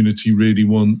WordPress community really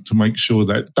want to make sure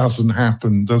that doesn't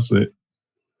happen, does it?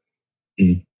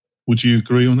 Mm. Would you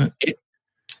agree on it?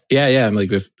 Yeah.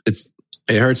 Like if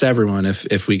it hurts everyone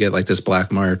if we get like this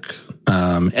black mark.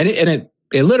 And it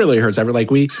literally hurts everyone.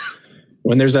 Like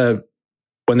when there's a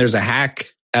hack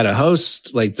at a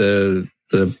host, like the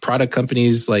product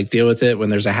companies like deal with it. When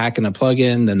there's a hack in a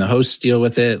plugin, then the hosts deal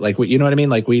with it. Like, you know what I mean?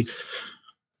 Like we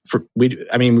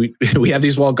have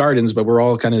these walled gardens, but we're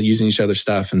all kind of using each other's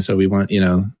stuff. And so we want,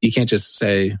 you can't just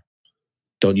say,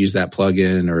 don't use that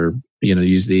plugin or,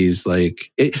 use these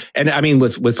like it. And I mean,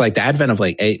 with like the advent of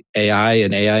like AI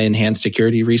and AI enhanced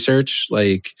security research,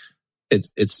 like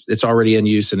it's already in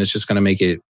use, and it's just going to make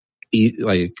it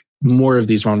like more of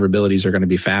these vulnerabilities are going to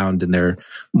be found, and they're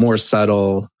more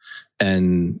subtle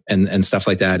and stuff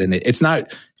like that. And it's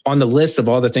not on the list of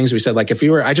all the things we said. Like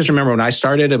I just remember when I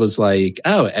started, it was like,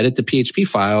 oh, edit the PHP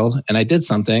file. And I did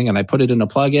something and I put it in a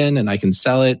plugin and I can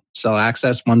sell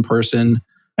access one person.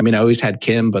 I always had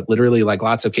Kim, but literally like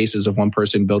lots of cases of one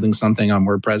person building something on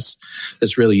WordPress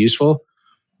that's really useful.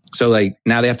 So like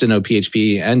now they have to know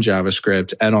PHP and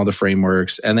JavaScript and all the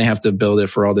frameworks, and they have to build it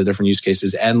for all the different use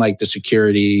cases. And like the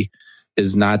security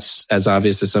is not as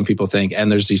obvious as some people think.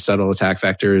 And there's these subtle attack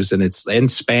vectors, and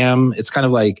spam. It's kind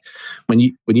of like when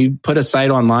you put a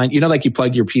site online, like you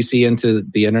plug your PC into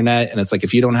the internet, and it's like,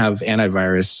 if you don't have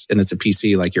antivirus and it's a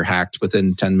PC, like you're hacked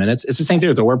within 10 minutes. It's the same thing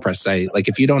with a WordPress site. Like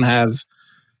if you don't have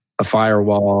a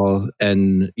firewall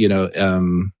and,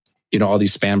 all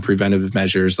these spam preventive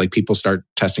measures, like people start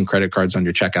testing credit cards on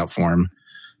your checkout form,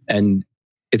 and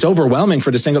it's overwhelming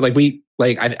for the single,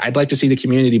 I'd like to see the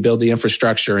community build the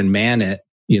infrastructure and man it,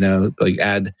 like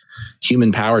add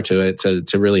human power to it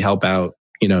to really help out,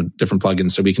 different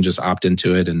plugins, so we can just opt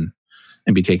into it and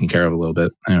be taken care of a little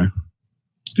bit. Anyway.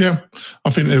 Yeah, I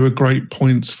think they were great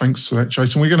points. Thanks for that,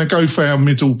 Jason. We're going to go for our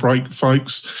middle break,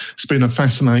 folks. It's been a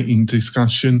fascinating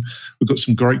discussion. We've got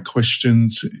some great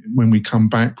questions. When we come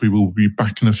back, we will be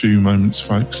back in a few moments,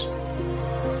 folks.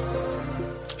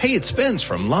 Hey, it's Spence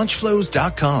from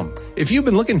launchflows.com. If you've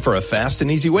been looking for a fast and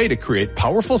easy way to create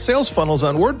powerful sales funnels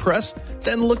on WordPress,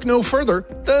 then look no further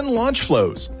than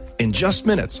LaunchFlows. In just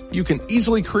minutes, you can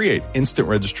easily create instant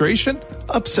registration,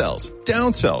 upsells,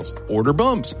 downsells, order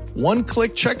bumps,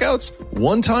 one-click checkouts,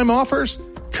 one-time offers,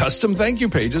 custom thank you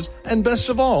pages, and best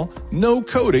of all, no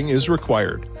coding is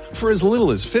required. For as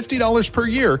little as $50 per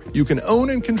year, you can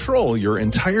own and control your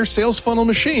entire sales funnel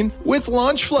machine with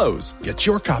LaunchFlows. Get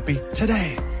your copy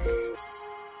today.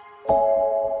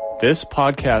 This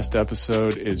podcast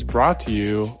episode is brought to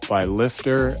you by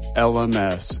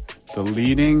LifterLMS, the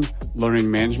leading learning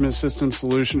management system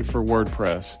solution for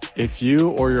WordPress. If you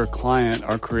or your client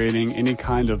are creating any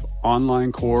kind of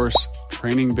online course,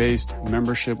 training-based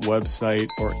membership website,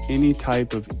 or any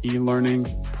type of e-learning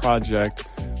project,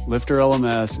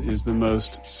 LifterLMS is the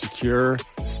most secure,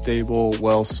 stable,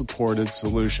 well-supported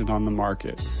solution on the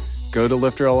market. Go to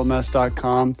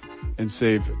lifterlms.com and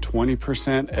save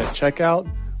 20% at checkout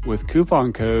with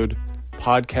coupon code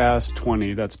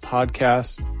podcast20. That's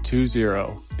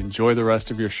podcast20. Enjoy the rest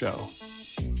of your show.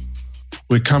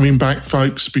 We're coming back,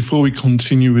 folks. Before we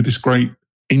continue with this great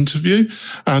interview.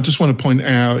 I just want to point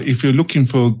out, if you're looking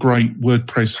for a great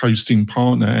WordPress hosting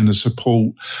partner and a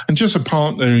support, and just a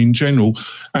partner in general,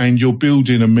 and you're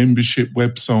building a membership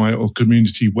website or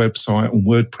community website on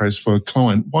WordPress for a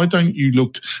client, why don't you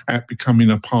look at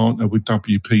becoming a partner with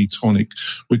WP-Tonic?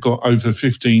 We've got over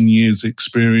 15 years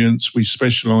experience. We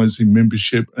specialize in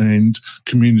membership and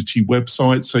community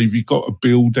websites. So if you've got a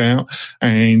build out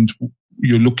and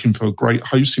you're looking for a great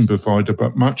hosting provider,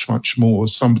 but much, much more,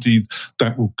 somebody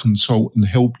that will consult and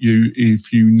help you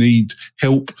if you need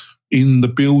help in the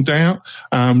build out,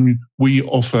 we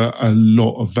offer a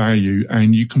lot of value.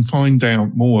 And you can find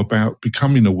out more about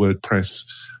becoming a WordPress,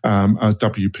 a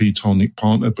WP-Tonic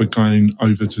partner by going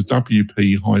over to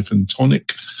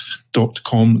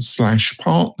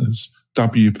wp-tonic.com/partners,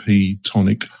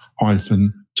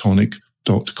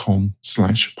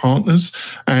 wp-tonic-tonic.com/partners,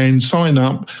 and sign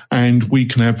up, and we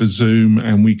can have a Zoom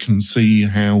and we can see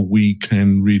how we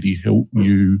can really help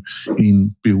you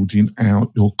in building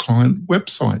out your client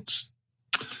websites.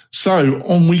 So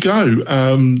on we go.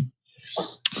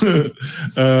 Yeah,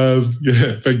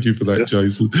 thank you for that,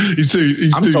 Jason.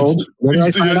 I'm sold. When do I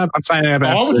sign up? I'm signing up.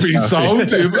 I would be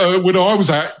sold when I was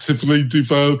actively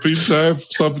developing to have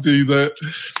somebody that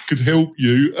could help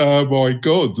you. My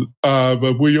God,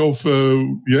 but we offer.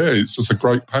 Yeah, it's just a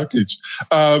great package.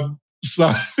 So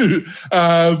you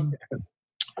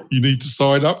need to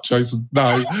sign up, Jason.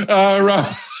 No. I'm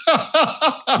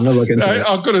not looking.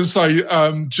 I've got to say,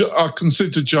 I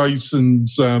consider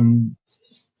Jason's.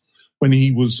 When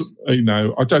he was, I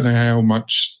don't know how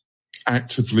much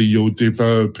actively you're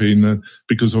developing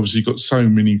because obviously you've got so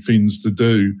many things to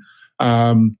do.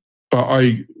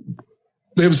 But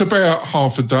there was about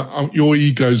half a dozen. Your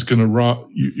ego's going to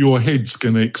your head's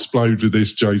going to explode with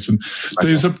this, Jason.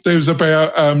 There's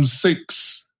about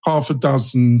half a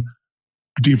dozen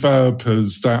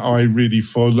developers that I really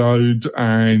followed,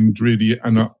 and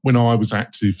when I was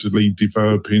actively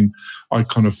developing, I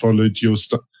kind of followed your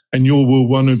stuff. And you were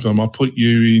one of them. I put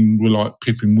you in with like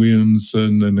Pippin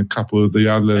Williamson and a couple of the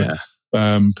other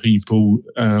people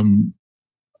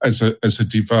as a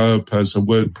developer, as a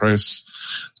WordPress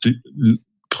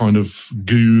kind of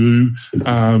guru.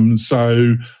 I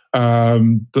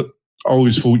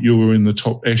always thought you were in the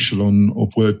top echelon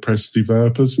of WordPress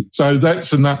developers. So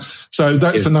that's enough. So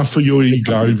that's enough for your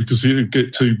ego, because it would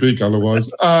get too big otherwise.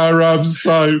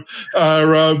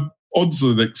 On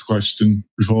to the next question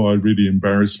before I really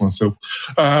embarrass myself.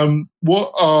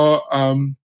 What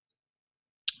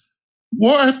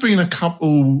have been a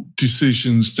couple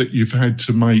decisions that you've had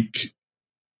to make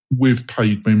with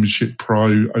Paid Membership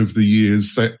Pro over the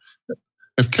years that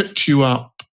have kept you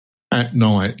up at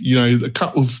night? A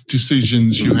couple of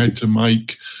decisions you had to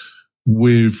make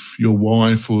with your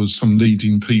wife or some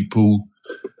leading people,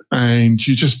 and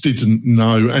you just didn't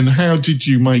know. And how did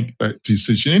you make that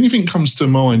decision? Anything comes to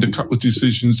mind, a couple of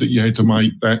decisions that you had to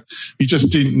make that you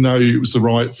just didn't know it was the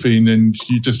right thing and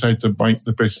you just had to make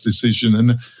the best decision?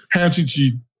 And how did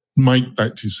you make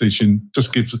that decision?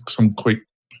 Just give some quick,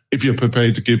 if you're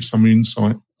prepared to give some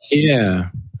insight. Yeah.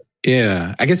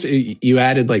 I guess you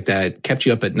added like that kept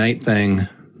you up at night thing.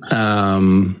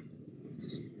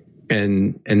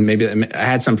 And maybe I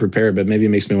had some prepared, but maybe it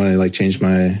makes me want to like change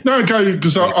my. No, go,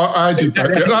 because I did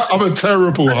that. I'm a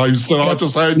terrible host, and I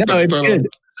just had. No, it's good.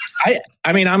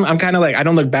 I mean, I'm kind of like, I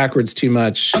don't look backwards too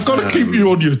much. I've got to keep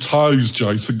you on your toes,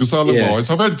 Jason, because otherwise,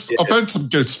 I've had some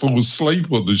guests fall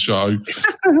asleep on the show.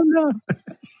 No.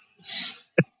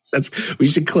 We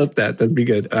should clip that. That'd be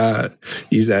good.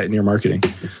 Use that in your marketing.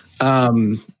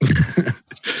 But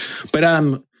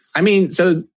I mean,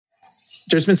 so.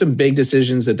 There's been some big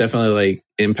decisions that definitely like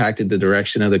impacted the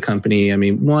direction of the company. I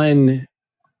mean, one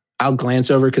I'll glance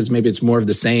over because maybe it's more of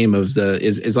the same is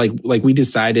like we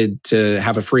decided to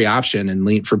have a free option and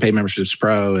lean for Paid Memberships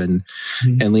Pro and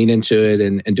lean into it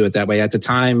and do it that way. At the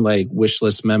time, like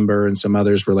Wishlist Member and some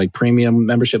others were like premium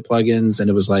membership plugins. And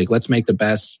it was like, let's make the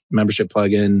best membership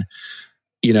plugin,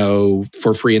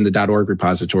 for free in the .org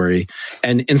repository.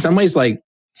 And in some ways, there's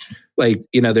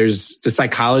the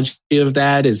psychology of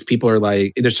that is people are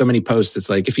like, there's so many posts. It's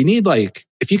like, if you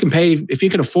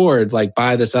can afford, like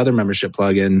buy this other membership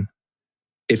plugin.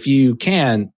 If you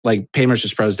can, like Paid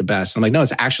Memberships Pro is the best. I'm like, no,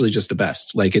 it's actually just the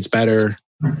best. Like it's better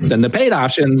than the paid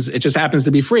options. It just happens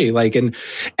to be free. Like, and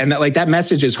that, like that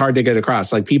message is hard to get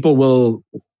across. Like people will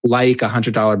like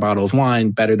 $100 bottle of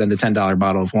wine better than the $10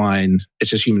 bottle of wine. It's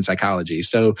just human psychology.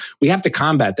 So we have to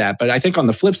combat that. But I think on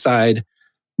the flip side,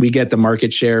 we get the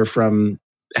market share from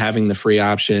having the free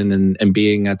option and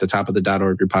being at the top of the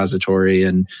 .org repository.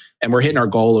 And we're hitting our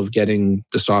goal of getting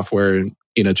the software,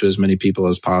 to as many people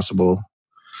as possible.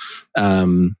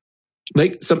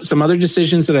 Like some other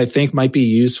decisions that I think might be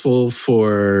useful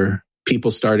for people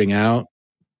starting out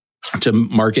to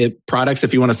market products.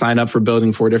 If you want to sign up for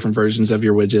building 4 different versions of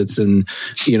your widgets and,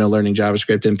 learning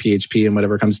JavaScript and PHP and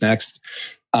whatever comes next.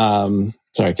 Sorry,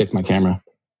 I kicked my camera.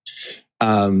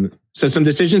 So some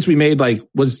decisions we made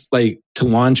was to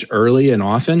launch early and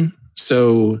often.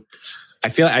 So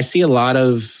I see a lot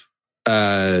of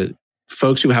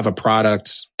folks who have a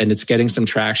product and it's getting some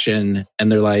traction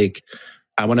and they're like,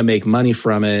 I want to make money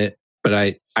from it,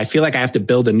 but I feel like I have to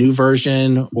build a new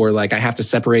version, or I have to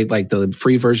separate the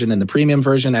free version and the premium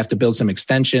version. I have to build some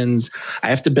extensions. I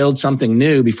have to build something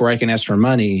new before I can ask for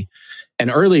money.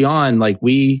 And early on,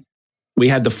 we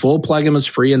had the full plugin was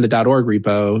free in the .org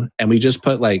repo, and we just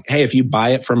put hey, if you buy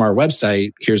it from our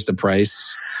website, here's the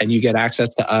price, and you get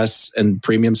access to us and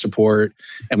premium support.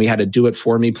 And we had a do it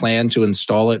for me plan to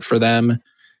install it for them.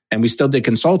 And we still did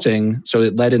consulting. So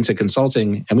it led into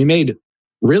consulting, and we made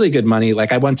really good money.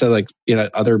 I went to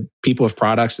other people with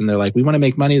products, and they're like, we want to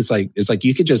make money. It's like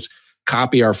you could just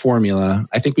copy our formula.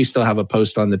 I think we still have a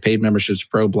post on the Paid Memberships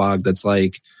Pro blog that's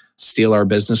steal our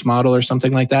business model or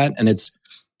something like that. And it's,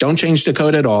 don't change the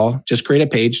code at all. Just create a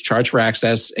page, charge for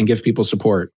access, and give people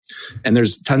support. And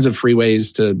there's tons of free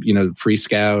ways to, free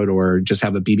scout, or just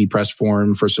have a BB Press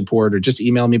form for support, or just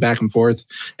email me back and forth.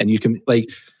 And you can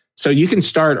so you can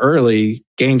start early,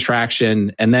 gain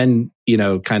traction, and then, you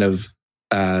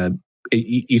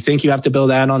think you have to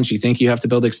build add-ons, you think you have to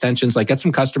build extensions, get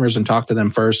some customers and talk to them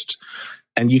first.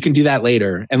 And you can do that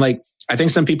later. And I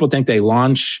think some people think they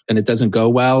launch and it doesn't go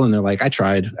well, and they're like, I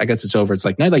tried, I guess it's over. It's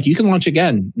no, you can launch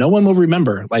again. No one will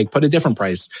remember. Put a different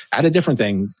price, add a different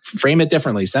thing, frame it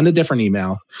differently, send a different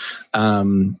email,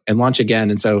 and launch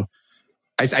again. And so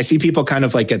I see people kind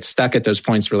of get stuck at those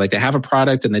points where they have a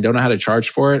product and they don't know how to charge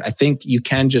for it. I think you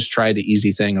can just try the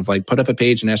easy thing of put up a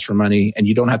page and ask for money, and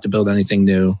you don't have to build anything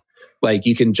new.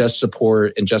 You can just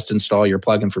support and just install your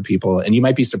plugin for people. And you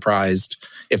might be surprised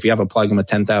if you have a plugin with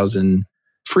 10,000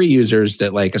 free users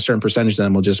that a certain percentage of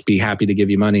them will just be happy to give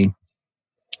you money.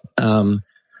 And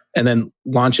then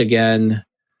launch again.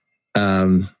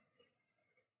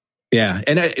 Yeah.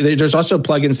 And there's also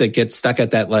plugins that get stuck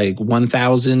at that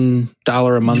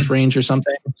 $1,000 a month range or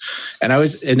something. And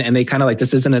and they kind of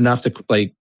this isn't enough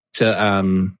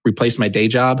to replace my day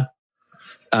job.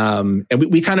 And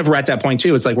we kind of were at that point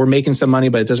too. It's we're making some money,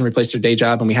 but it doesn't replace their day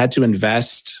job. And we had to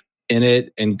invest in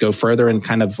it and go further and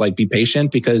kind of be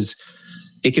patient, because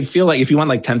it could feel if you want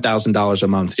 $10,000 a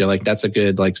month, you're that's a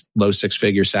good low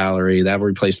 6-figure salary that will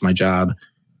replace my job.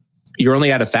 You're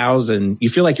only at 1,000. You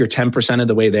feel you're 10% of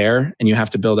the way there, and you have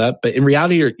to build up. But in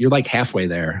reality, you're halfway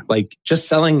there. Just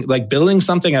selling, building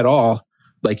something at all,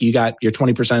 you're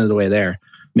 20% of the way there.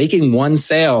 Making one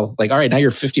sale, all right, now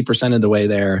you're 50% of the way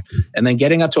there. And then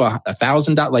getting up to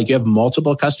 $1,000, you have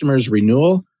multiple customers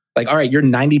renewal. All right, you're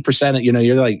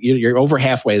 90%, you're over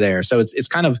halfway there. So it's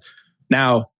kind of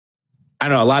now, I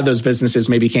don't know, a lot of those businesses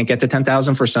maybe can't get to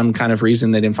 10,000 for some kind of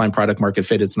reason. They didn't find product market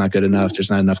fit. It's not good enough.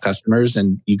 There's not enough customers,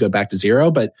 and you go back to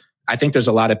zero. But I think there's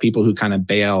a lot of people who kind of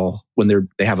bail when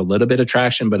they have a little bit of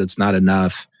traction, but it's not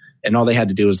enough. And all they had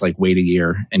to do was wait a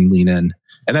year and lean in.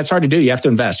 And that's hard to do. You have to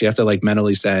invest. You have to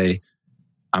mentally say,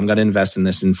 I'm going to invest in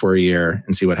this for a year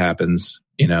and see what happens,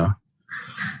 Yeah.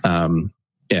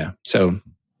 So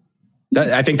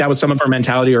I think that was some of our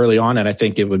mentality early on. And I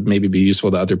think it would maybe be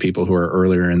useful to other people who are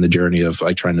earlier in the journey of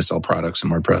trying to sell products in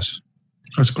WordPress.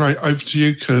 That's great. Over to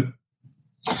you, Kurt.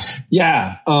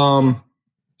 Yeah.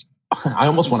 I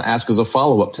almost want to ask as a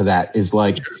follow-up to that is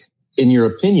in your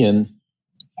opinion,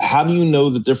 how do you know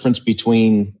the difference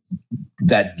between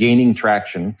that gaining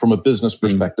traction from a business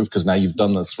perspective? Because now you've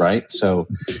done this, right? So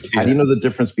how do you know the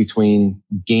difference between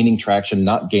gaining traction,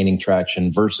 not gaining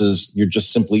traction, versus you're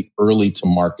just simply early to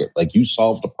market? You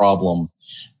solved a problem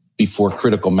before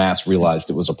critical mass realized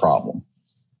it was a problem.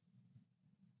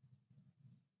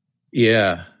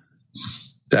 Yeah,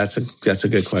 that's a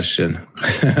good question.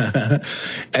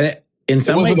 And in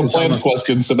some ways, it's a planned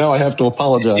question, so now I have to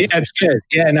apologize. Yeah, it's good.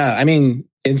 Yeah, no, I mean,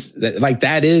 it's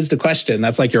that is the question.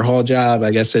 That's your whole job, I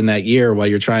guess, in that year while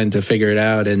you're trying to figure it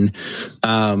out. And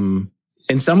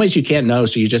in some ways you can't know,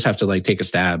 so you just have to take a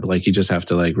stab. You just have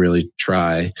to really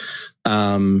try.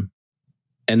 And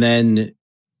then,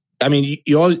 I mean,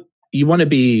 you want to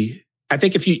be. I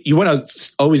think if you want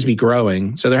to always be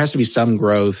growing, so there has to be some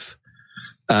growth.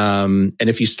 And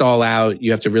if you stall out, you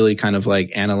have to really kind of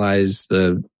analyze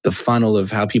the funnel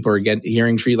of how people are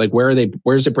hearing for you. Where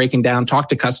is it breaking down? Talk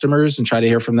to customers and try to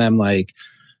hear from them. I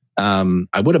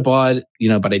would have bought,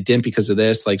 but I didn't because of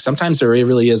this. Sometimes there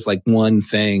really is one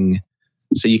thing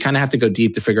So you kind of have to go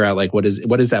deep to figure out like, what is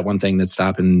that one thing that's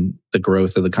stopping the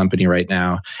growth of the company right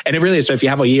now? And it really is. So if you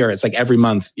have a year, it's like every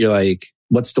month you're like,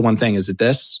 what's the one thing? Is it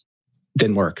this?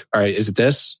 Didn't work. All right. Is it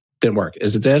this? Didn't work.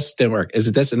 Is it this? Didn't work. Is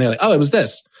it this? And they're like, oh, it was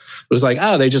this. It was like,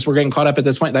 oh, they just were getting caught up at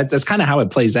this point. That's kind of how it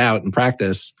plays out in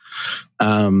practice.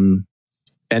 But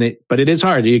it is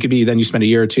hard. You could be, then you spend a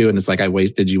year or two and it's like,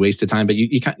 you wasted time, but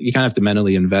you kind of have to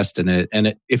mentally invest in it.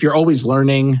 And if you're always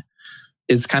learning,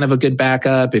 is kind of a good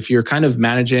backup. If you're kind of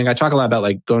managing, I talk a lot about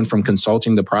like going from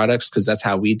consulting to products because that's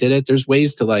how we did it. There's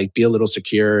ways to like be a little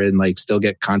secure and like still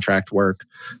get contract work.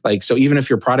 Like, so even if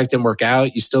your product didn't work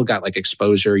out, you still got like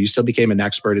exposure. You still became an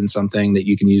expert in something that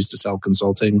you can use to sell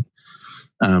consulting.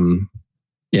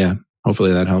 Yeah,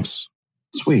 hopefully that helps.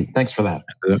 Sweet. Thanks for that.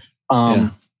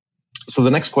 So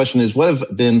the next question is, what have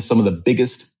been some of the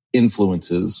biggest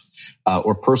influences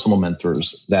or personal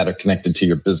mentors that are connected to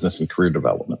your business and career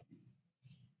development?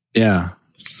 Yeah.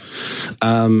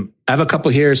 I have a couple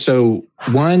here. So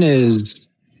one is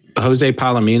Jose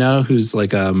Palomino, who's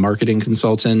like a marketing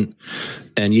consultant,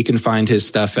 and you can find his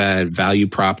stuff at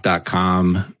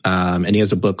valueprop.com. And he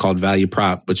has a book called Value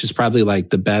Prop, which is probably like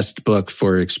the best book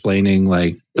for explaining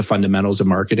like the fundamentals of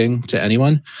marketing to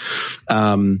anyone.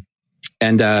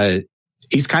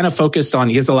 He's kind of focused on,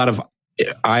 he has a lot of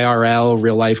IRL,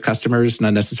 real life customers,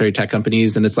 not necessarily tech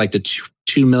companies. And it's like the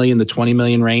 2 million to 20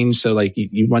 million range. So like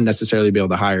you wouldn't necessarily be able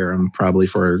to hire him probably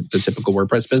for the typical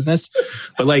WordPress business,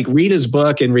 but like read his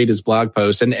book and read his blog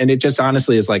posts. And it just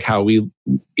honestly is like how we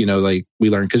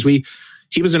learn. Cause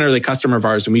he was an early customer of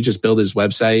ours and we just built his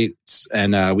website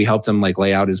and we helped him like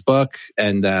lay out his book.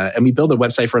 And we built a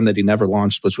website for him that he never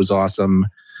launched, which was awesome.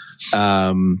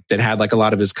 That had like a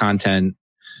lot of his content.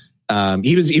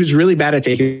 He was really bad at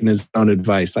taking his own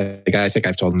advice. Like I think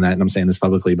I've told him that, and I'm saying this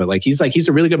publicly, but like he's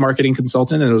a really good marketing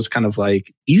consultant, and it was kind of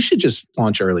like, you should just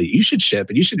launch early, you should ship,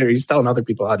 and he's telling other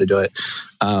people how to do it.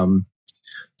 But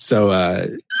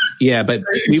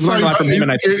we've learned a lot from him.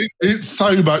 And it's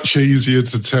so much easier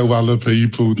to tell other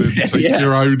people than take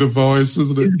your own advice,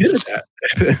 isn't it? He's good at that.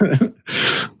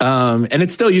 And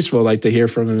it's still useful, like to hear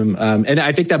from him. And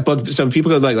I think that book, so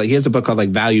people go like he has a book called like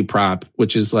Value Prop,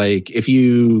 which is like, if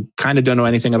you kind of don't know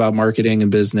anything about marketing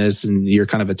and business and you're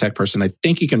kind of a tech person, I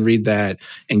think you can read that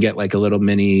and get like a little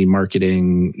mini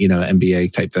marketing,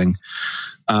 MBA type thing.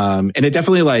 And it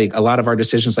definitely like a lot of our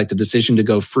decisions, like the decision to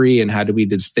go free and how do we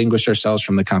distinguish ourselves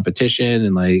from the competition.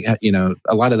 And like,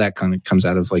 a lot of that kind of comes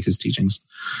out of like his teachings.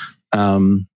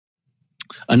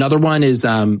 Another one is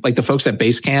like the folks at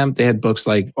Basecamp. They had books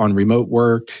like on remote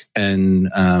work and,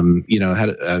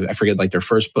 I forget like their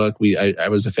first book. I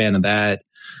was a fan of that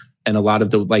and a lot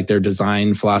of the like their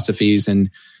design philosophies. And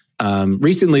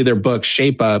recently their book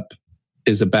Shape Up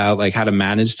is about like how to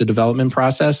manage the development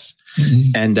process.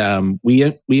 Mm-hmm. And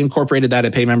we incorporated that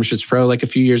at Paid Memberships Pro like a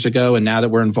few years ago. And now that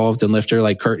we're involved in Lifter,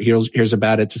 like Kurt hears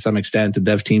about it to some extent, the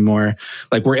dev team more.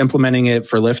 Like we're implementing it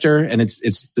for Lifter, and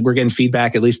we're getting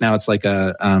feedback. At least now it's like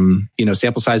a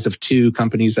sample size of 2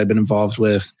 companies I've been involved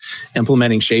with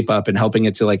implementing Shape Up and helping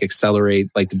it to like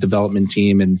accelerate like the development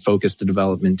team and focus the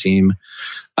development team.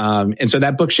 And so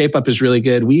that book Shape Up is really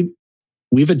good.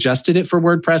 We've adjusted it for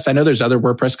WordPress. I know there's other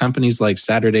WordPress companies like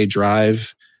Saturday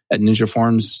Drive at Ninja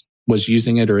Forms was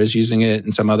using it or is using it,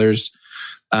 and some others.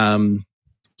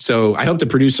 So I hope to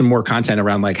produce some more content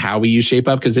around like how we use Shape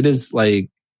Up, because it is like,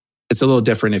 it's a little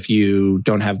different if you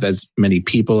don't have as many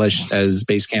people as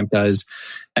Basecamp does.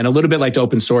 And a little bit like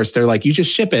open source, they're like, you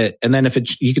just ship it. And then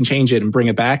you can change it and bring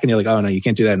it back. And you're like, oh no, you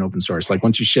can't do that in open source. Like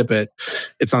once you ship it,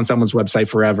 it's on someone's website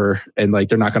forever. And like,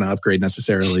 they're not going to upgrade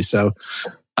necessarily. So,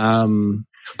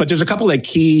 but there's a couple like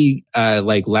key,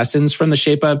 like lessons from the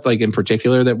Shape Up, like in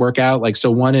particular that work out. Like, so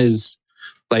one is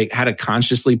like how to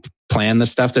consciously plan the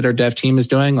stuff that our dev team is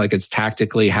doing. Like it's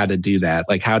tactically how to do that,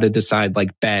 like how to decide,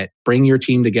 like bring your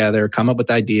team together, come up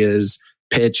with ideas,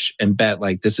 pitch and bet,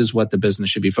 like this is what the business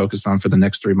should be focused on for the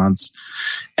next 3 months.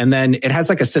 And then it has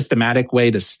like a systematic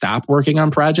way to stop working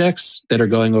on projects that are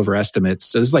going over estimates.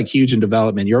 So this is like huge in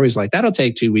development. You're always like, that'll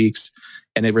take 2 weeks.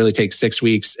 And it really takes 6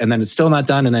 weeks, and then it's still not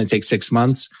done. And then it takes 6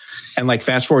 months, and like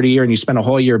fast forward a year and you spend a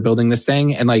whole year building this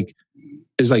thing. And like,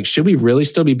 it's like, should we really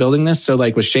still be building this? So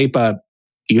like with Shape Up,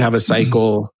 you have a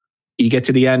cycle, you get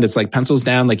to the end, it's like pencils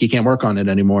down, like you can't work on it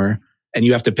anymore. And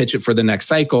you have to pitch it for the next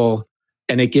cycle.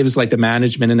 And it gives like the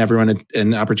management and everyone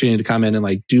an opportunity to come in and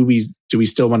like, do we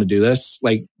still want to do this?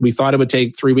 Like we thought it would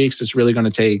take 3 weeks. It's really going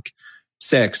to take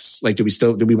 6. Like, do we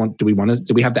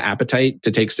have the appetite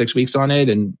to take 6 weeks on it?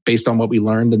 And based on what we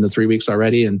learned in the 3 weeks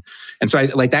already. And so I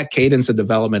like that cadence of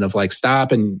development of like,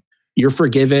 stop and you're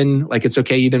forgiven. Like, it's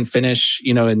okay. You didn't finish,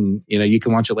 and you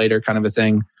can launch it later kind of a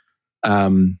thing.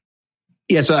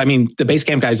 Yeah. So, I mean, the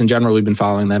Basecamp guys in general, we've been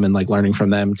following them and like learning from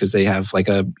them because they have like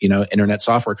a, internet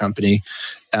software company.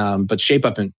 But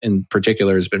ShapeUp in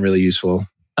particular has been really useful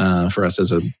for us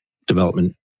as a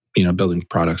development, building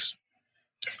products.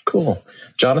 Cool.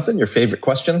 Jonathan, your favorite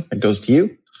question? It goes to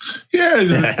you.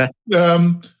 Yeah.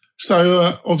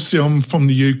 So obviously I'm from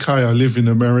the UK. I live in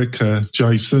America,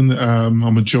 Jason.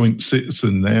 I'm a joint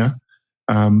citizen there.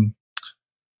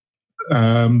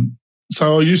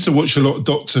 So I used to watch a lot of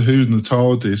Doctor Who and the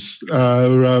TARDIS.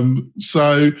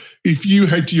 So if you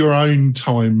had your own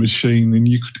time machine and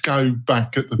you could go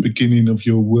back at the beginning of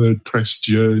your WordPress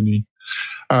journey,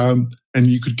 and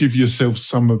you could give yourself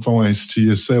some advice to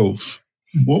yourself,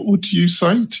 what would you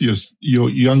say to your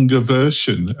younger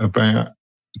version about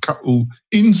a couple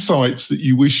insights that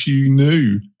you wish you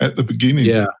knew at the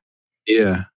beginning?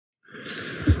 Yeah.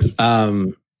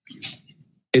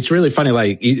 It's really funny.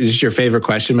 Like, is this your favorite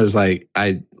question? Was like,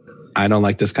 I don't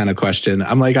like this kind of question.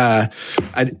 I'm like, I'm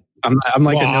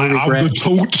like, I'm the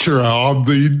torturer. I'm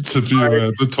the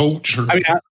interviewer, the torturer. I mean,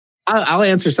 I'll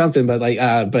answer something, but like,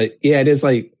 but yeah, it is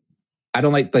like, I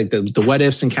don't like the what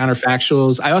ifs and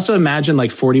counterfactuals. I also imagine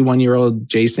like 41-year-old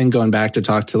Jason going back to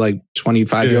talk to like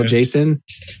 25-year-old Jason,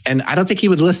 and I don't think he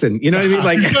would listen. You know what I mean?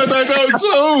 Like,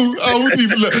 no. I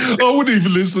wouldn't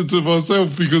even listen to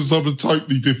myself because I'm a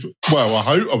totally different. Well, I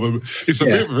hope it's a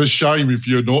bit of a shame if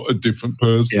you're not a different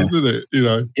person, isn't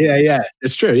it? Yeah,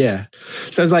 it's true. Yeah,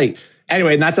 so it's like.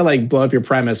 Anyway, not to like blow up your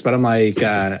premise, but I'm like,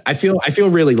 I feel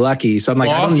really lucky. So I'm like,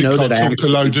 I don't know that I talk a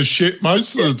load of shit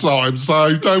most of the time.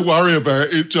 So don't worry about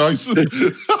it, Jason.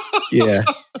 Yeah.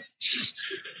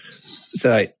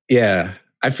 So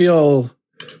I feel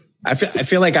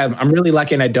like I'm really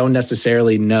lucky, and I don't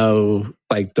necessarily know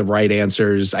like the right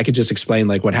answers. I could just explain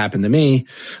like what happened to me,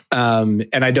 and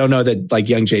I don't know that like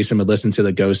young Jason would listen to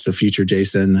the ghost of future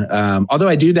Jason. Although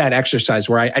I do that exercise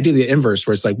where I do the inverse,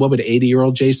 where it's like, what would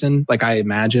 80-year-old Jason? Like I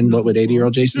imagine what would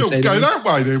 80-year-old Jason say? Go that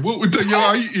way then. What would your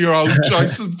 8-year-old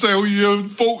Jason tell you?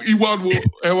 41.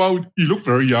 How old? You look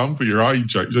very young for your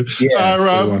age, actually.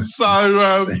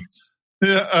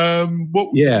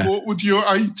 What would your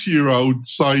 8-year-old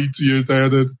say to you,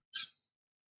 Dad?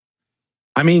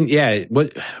 I mean,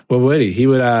 what would he? He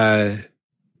would, how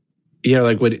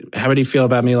would he feel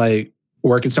about me like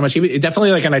working so much? He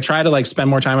definitely like, and I try to like spend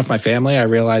more time with my family. I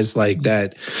realized like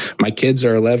that my kids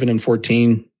are 11 and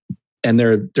 14, and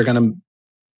they're going to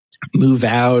move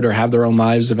out or have their own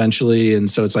lives eventually, and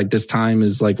so it's like this time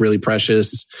is like really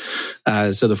precious.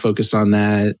 So the focus on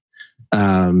that.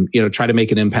 Try to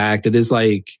make an impact. It is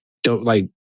like,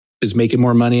 is making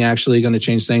more money actually going to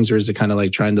change things, or is it kind of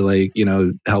like trying to like,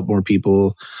 help more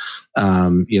people,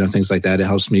 things like that. It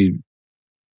helps me,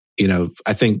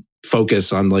 I think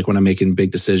focus on like when I'm making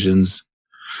big decisions.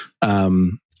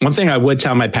 One thing I would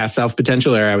tell my past self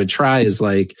potential, or I would try is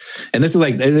like, and this is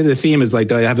like, the theme is like,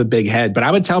 do I have a big head? But I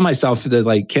would tell myself that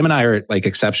like Kim and I are like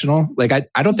exceptional. Like,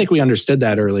 I don't think we understood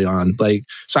that early on. Like,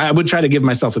 so I would try to give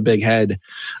myself a big head.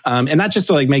 And not just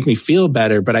to like make me feel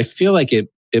better, but I feel like it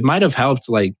might have helped.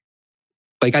 Like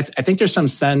I think there's some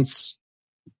sense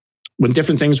when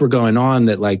different things were going on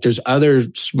that like, there's other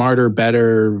smarter,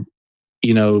 better,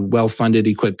 well-funded,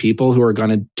 equipped people who are going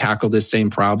to tackle this same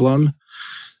problem.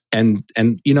 And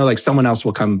like someone else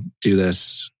will come do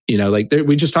this,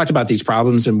 we just talked about these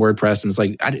problems in WordPress,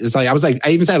 and I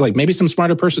even said like, maybe some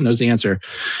smarter person knows the answer.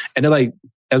 And I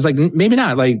was like, maybe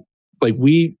not,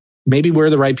 maybe we're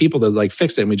the right people to like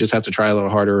fix it. And we just have to try a little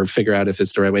harder or figure out if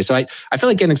it's the right way. So I feel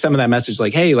like getting some of that message,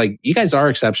 like, hey, like you guys are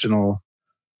exceptional,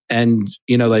 and,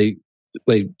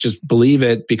 just believe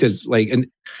it, because like, and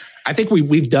I think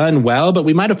we've done well, but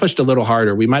we might have pushed a little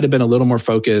harder. We might have been a little more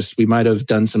focused. We might have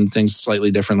done some things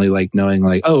slightly differently, like knowing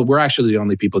like, oh, we're actually the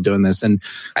only people doing this. And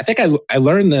I think I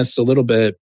learned this a little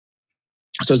bit.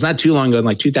 So it's not too long ago, in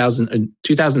like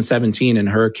 2017, and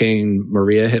Hurricane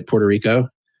Maria hit Puerto Rico.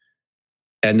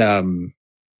 And I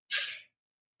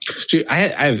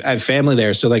have family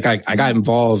there. So like I got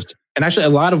involved. And actually, a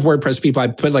lot of WordPress people, I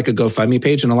put like a GoFundMe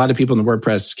page, and a lot of people in the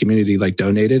WordPress community like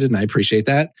donated, and I appreciate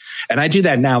that. And I do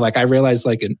that now. Like I realize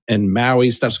like in Maui,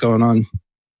 stuff's going on.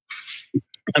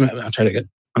 I'll try to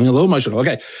I'm a little emotional.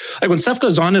 Okay. Like when stuff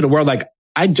goes on in the world, like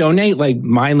I donate like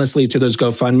mindlessly to those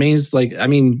GoFundMes. Like, I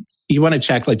mean, you want to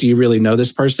check, like, do you really know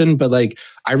this person? But like,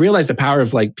 I realize the power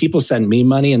of like people send me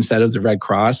money instead of the Red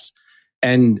Cross.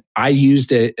 And I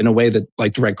used it in a way that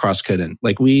like the Red Cross couldn't.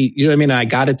 Like you know what I mean? I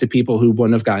got it to people who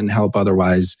wouldn't have gotten help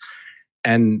otherwise.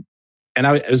 And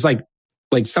it was like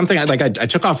something I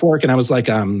took off work, and I was like,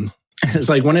 it's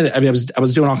like I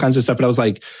was doing all kinds of stuff, but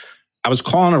I was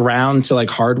calling around to like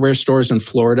hardware stores in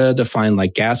Florida to find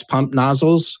like gas pump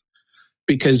nozzles,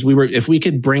 because if we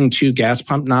could bring 2 gas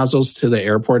pump nozzles to the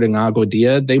airport in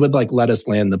Aguadilla, they would like let us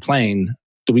land the plane.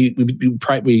 We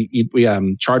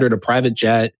chartered a private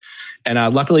jet,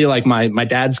 and luckily, like my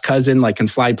dad's cousin like can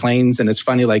fly planes, and it's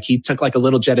funny, like he took like a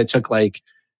little jet. It took like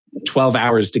 12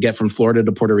 hours to get from Florida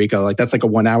to Puerto Rico. Like that's like a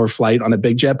 1 hour flight on a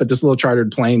big jet, but this little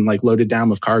chartered plane, like loaded down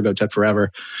with cargo, took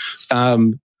forever.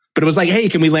 But it was like, hey,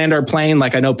 can we land our plane?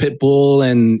 Like I know Pitbull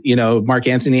and, Mark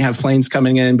Anthony have planes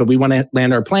coming in, but we want to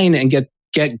land our plane and get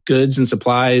goods and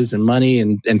supplies and money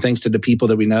and things to the people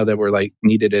that we know that were like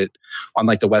needed it on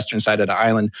like the western side of the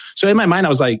island. So in my mind, I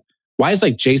was like, why is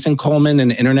like Jason Coleman,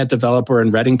 an internet developer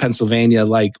in Reading, Pennsylvania,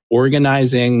 like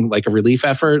organizing like a relief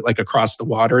effort like across the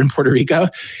water in Puerto Rico?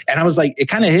 And I was like, it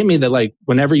kind of hit me that like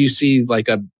whenever you see like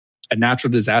a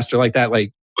natural disaster like that,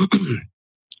 like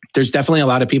there's definitely a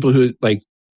lot of people who like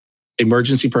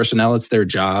emergency personnel, it's their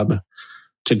job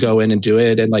to go in and do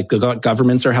it. And like the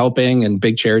governments are helping and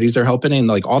big charities are helping and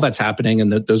like all that's happening.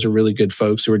 And those are really good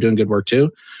folks who are doing good work too.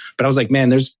 But I was like, man,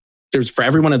 there's for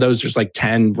every one of those, there's like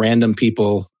 10 random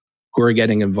people who are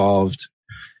getting involved.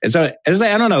 And so it was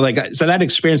like, I don't know, like, so that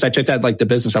experience, I took that like the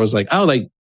business. I was like, oh, like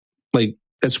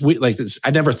that's weird. Like this, I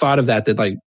never thought of that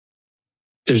like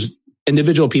there's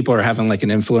individual people are having like an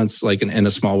influence, like in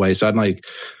a small way. So I'm like,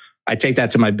 I take that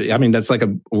to that's like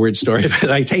a weird story, but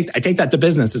I take that to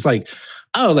business. It's like,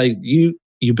 oh, like you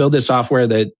build this software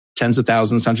that tens of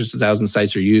thousands, hundreds of thousands of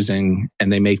sites are using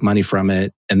and they make money from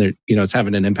it. And they're, it's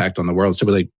having an impact on the world. So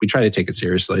we try to take it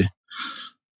seriously.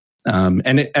 And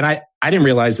I didn't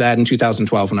realize that in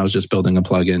 2012 when I was just building a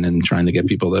plugin and trying to get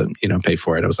people to, pay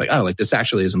for it. I was like, oh, like this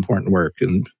actually is important work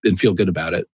and feel good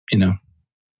about it, Yeah,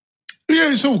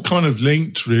 it's all kind of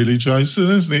linked, really, Jason,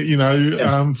 isn't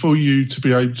it? For you to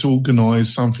be able to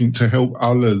organise something to help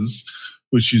others,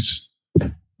 which is,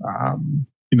 I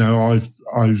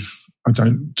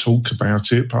don't talk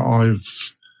about it, but I'm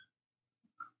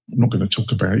not going to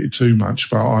talk about it too much,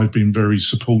 but I've been very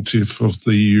supportive of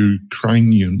the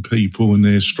Ukrainian people and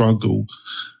their struggle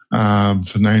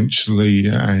financially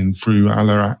and through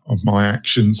other of my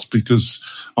actions because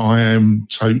I am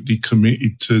totally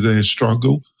committed to their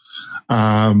struggle.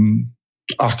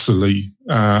 Utterly.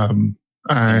 And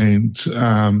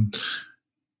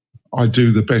I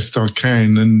do the best I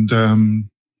can and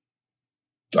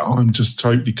I'm just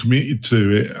totally committed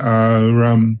to it.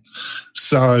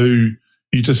 So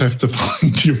you just have to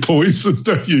find your poison,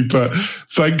 don't you? But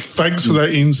thanks for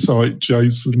that insight,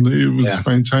 Jason. It was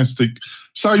fantastic.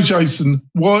 So, Jason,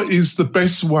 what is the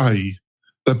best way,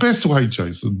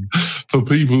 Jason, for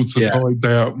people to find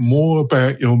out more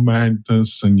about your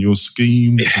madness and your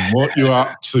schemes and what you're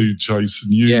up to, Jason,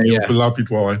 and your beloved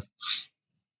wife?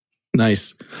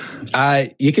 Nice.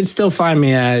 You can still find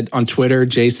me on Twitter,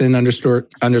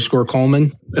 Jason__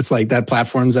 Coleman. It's like that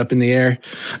platform's up in the air.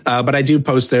 But I do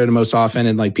post there the most often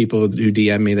and like people who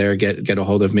DM me there get a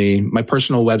hold of me. My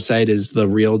personal website is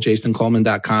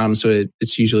therealjasoncoleman.com. So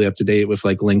it's usually up to date with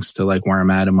like links to like where I'm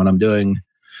at and what I'm doing.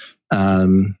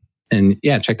 And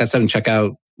check that out and check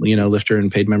out, Lifter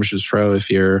and Paid Memberships Pro if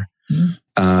you're,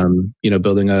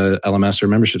 building a LMS or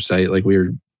membership site. Like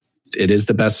it is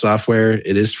the best software.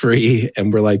 It is free.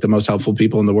 And we're like the most helpful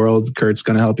people in the world. Kurt's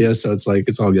going to help you. So it's like,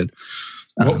 it's all good.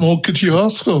 What more could you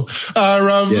ask for?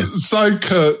 So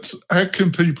Kurt, how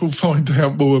can people find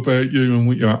out more about you and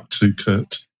what you're up to,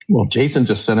 Kurt? Well, Jason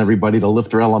just sent everybody to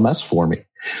LifterLMS for me.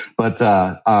 But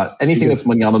anything that's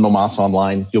Mañana No Mas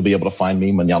online, you'll be able to find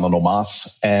me, Mañana No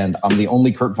Mas. And I'm the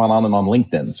only Kurt Von Ahnen on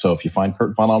LinkedIn. So if you find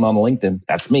Kurt Von Ahnen on LinkedIn,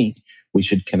 that's me. We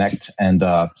should connect and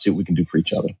see what we can do for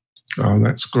each other. Oh,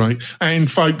 that's great. And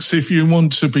folks, if you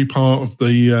want to be part of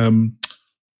the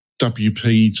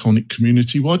WP-Tonic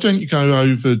community, why don't you go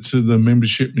over to the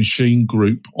Membership Machine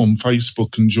group on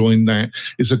Facebook and join that?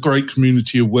 It's a great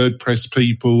community of WordPress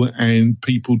people and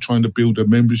people trying to build a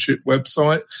membership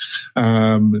website.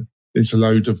 There's a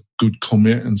load of good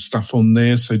comment and stuff on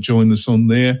there, so join us on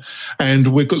there. And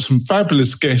we've got some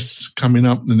fabulous guests coming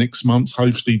up the next month.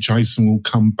 Hopefully Jason will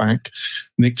come back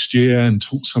next year and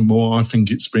talk some more. I think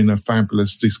it's been a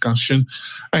fabulous discussion.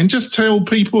 And just tell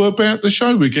people about the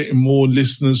show. We're getting more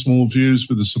listeners, more views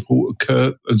with the support of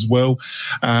Kurt as well,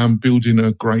 building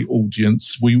a great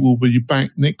audience. We will be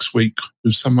back next week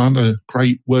with some other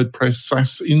great WordPress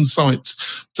SaaS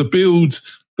insights to build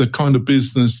the kind of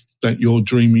business that you're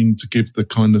dreaming, to give the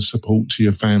kind of support to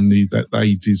your family that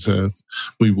they deserve.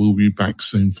 We will be back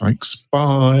soon, folks.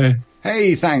 Bye.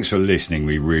 Hey, thanks for listening.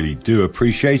 We really do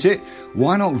appreciate it.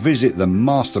 Why not visit the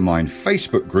Mastermind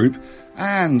Facebook group?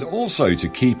 And also to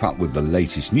keep up with the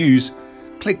latest news,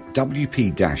 click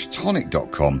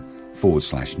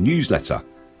wp-tonic.com/newsletter.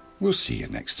 We'll see you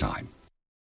next time.